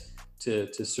chance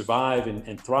to survive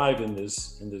and thrive in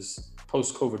this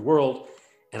post-COVID world.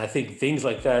 And I think things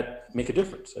like that make a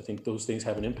difference. I think those things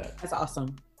have an impact. That's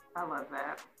awesome. I love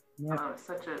that. Yeah.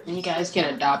 And you guys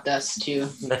can adopt us too.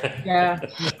 Yeah,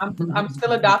 I'm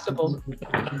still adoptable.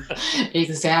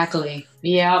 Exactly.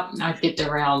 Yeah, I fit the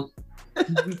realm.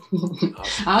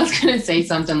 I was gonna say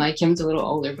something like Kim's a little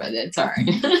older, but that's all right.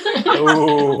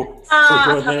 Oh, we're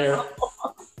going there.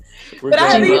 But I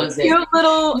have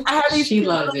these cute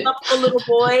little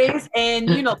boys, and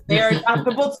they're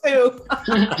adoptable too.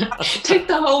 Take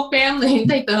the whole family,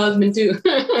 take the husband too.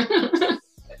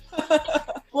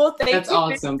 Well, thank you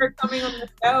awesome. for coming on the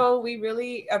show. We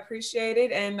really appreciate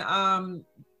it. And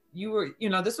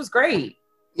this was great.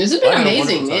 This has been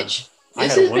amazing, Mitch.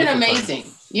 This has been amazing.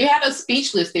 You had us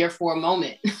speechless there for a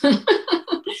moment.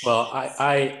 Well,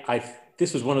 I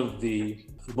this was one of the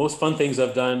most fun things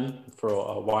I've done for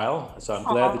a while. So I'm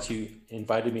glad that you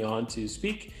invited me on to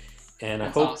speak. And I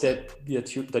hope awesome.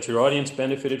 that your audience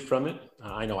benefited from it.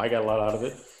 I know I got a lot out of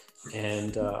it.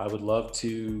 And I would love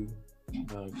to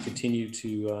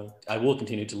I will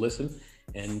continue to listen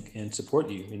and support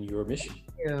you in your mission.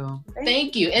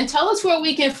 Thank you. And tell us where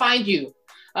we can find you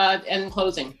in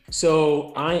closing.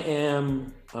 So I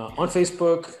am on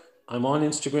Facebook. I'm on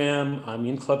Instagram. I'm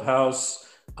in Clubhouse.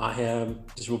 I am,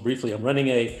 just real briefly, I'm running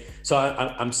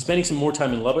I'm spending some more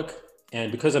time in Lubbock.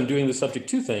 And because I'm doing the Subject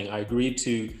 2 thing, I agreed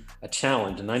to a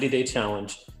challenge, a 90-day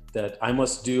challenge that I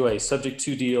must do a Subject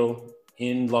 2 deal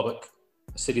in Lubbock,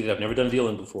 a city that I've never done a deal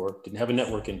in before, didn't have a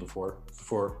network in before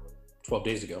 12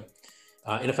 days ago.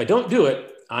 And if I don't do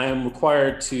it, I am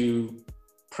required to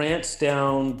prance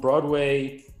down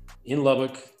Broadway in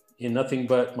Lubbock in nothing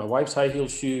but my wife's high heel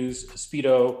shoes, a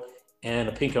Speedo, and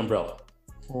a pink umbrella.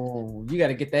 Oh, you got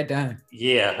to get that done.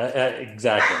 Yeah,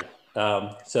 exactly.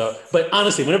 But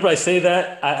honestly, whenever I say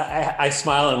that, I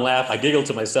smile and laugh. I giggle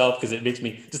to myself because it makes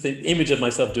me, just the image of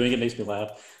myself doing it makes me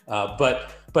laugh.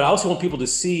 But I also want people to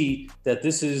see that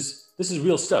this is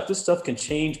real stuff. This stuff can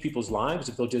change people's lives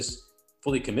if they'll just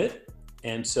fully commit.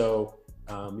 And so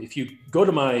if you go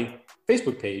to my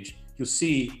Facebook page, you'll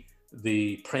see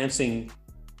the prancing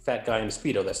fat guy in a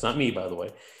Speedo. That's not me, by the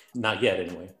way. Not yet,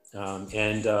 anyway.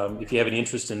 If you have any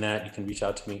interest in that, you can reach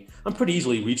out to me. I'm pretty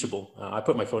easily reachable. I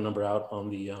put my phone number out on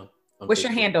the. What's Facebook.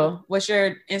 Your handle? What's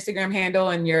your Instagram handle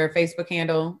and your Facebook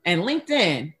handle and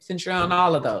LinkedIn, since you're on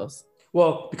all of those?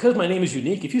 Well, because my name is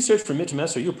unique, if you search for Mitch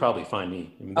Messer, you'll probably find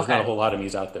me. I mean, there's not a whole lot of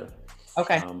me's out there.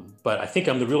 Okay. But I think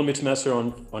I'm the real Mitch Messer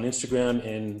on Instagram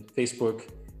and Facebook.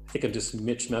 I think I'm just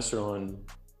Mitch Messer on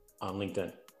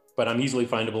LinkedIn. But I'm easily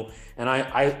findable. And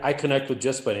I connect with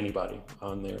just about anybody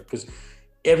on there because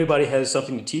everybody has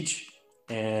something to teach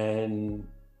and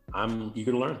I'm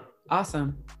eager to learn.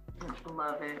 Awesome.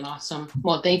 Love it. Awesome.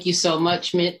 Well, thank you so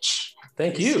much, Mitch.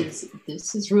 Thank you.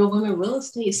 This is Real Women Real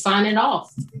Estate signing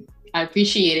off. I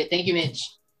appreciate it. Thank you, Mitch.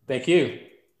 Thank you.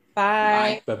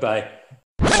 Bye. Bye-bye.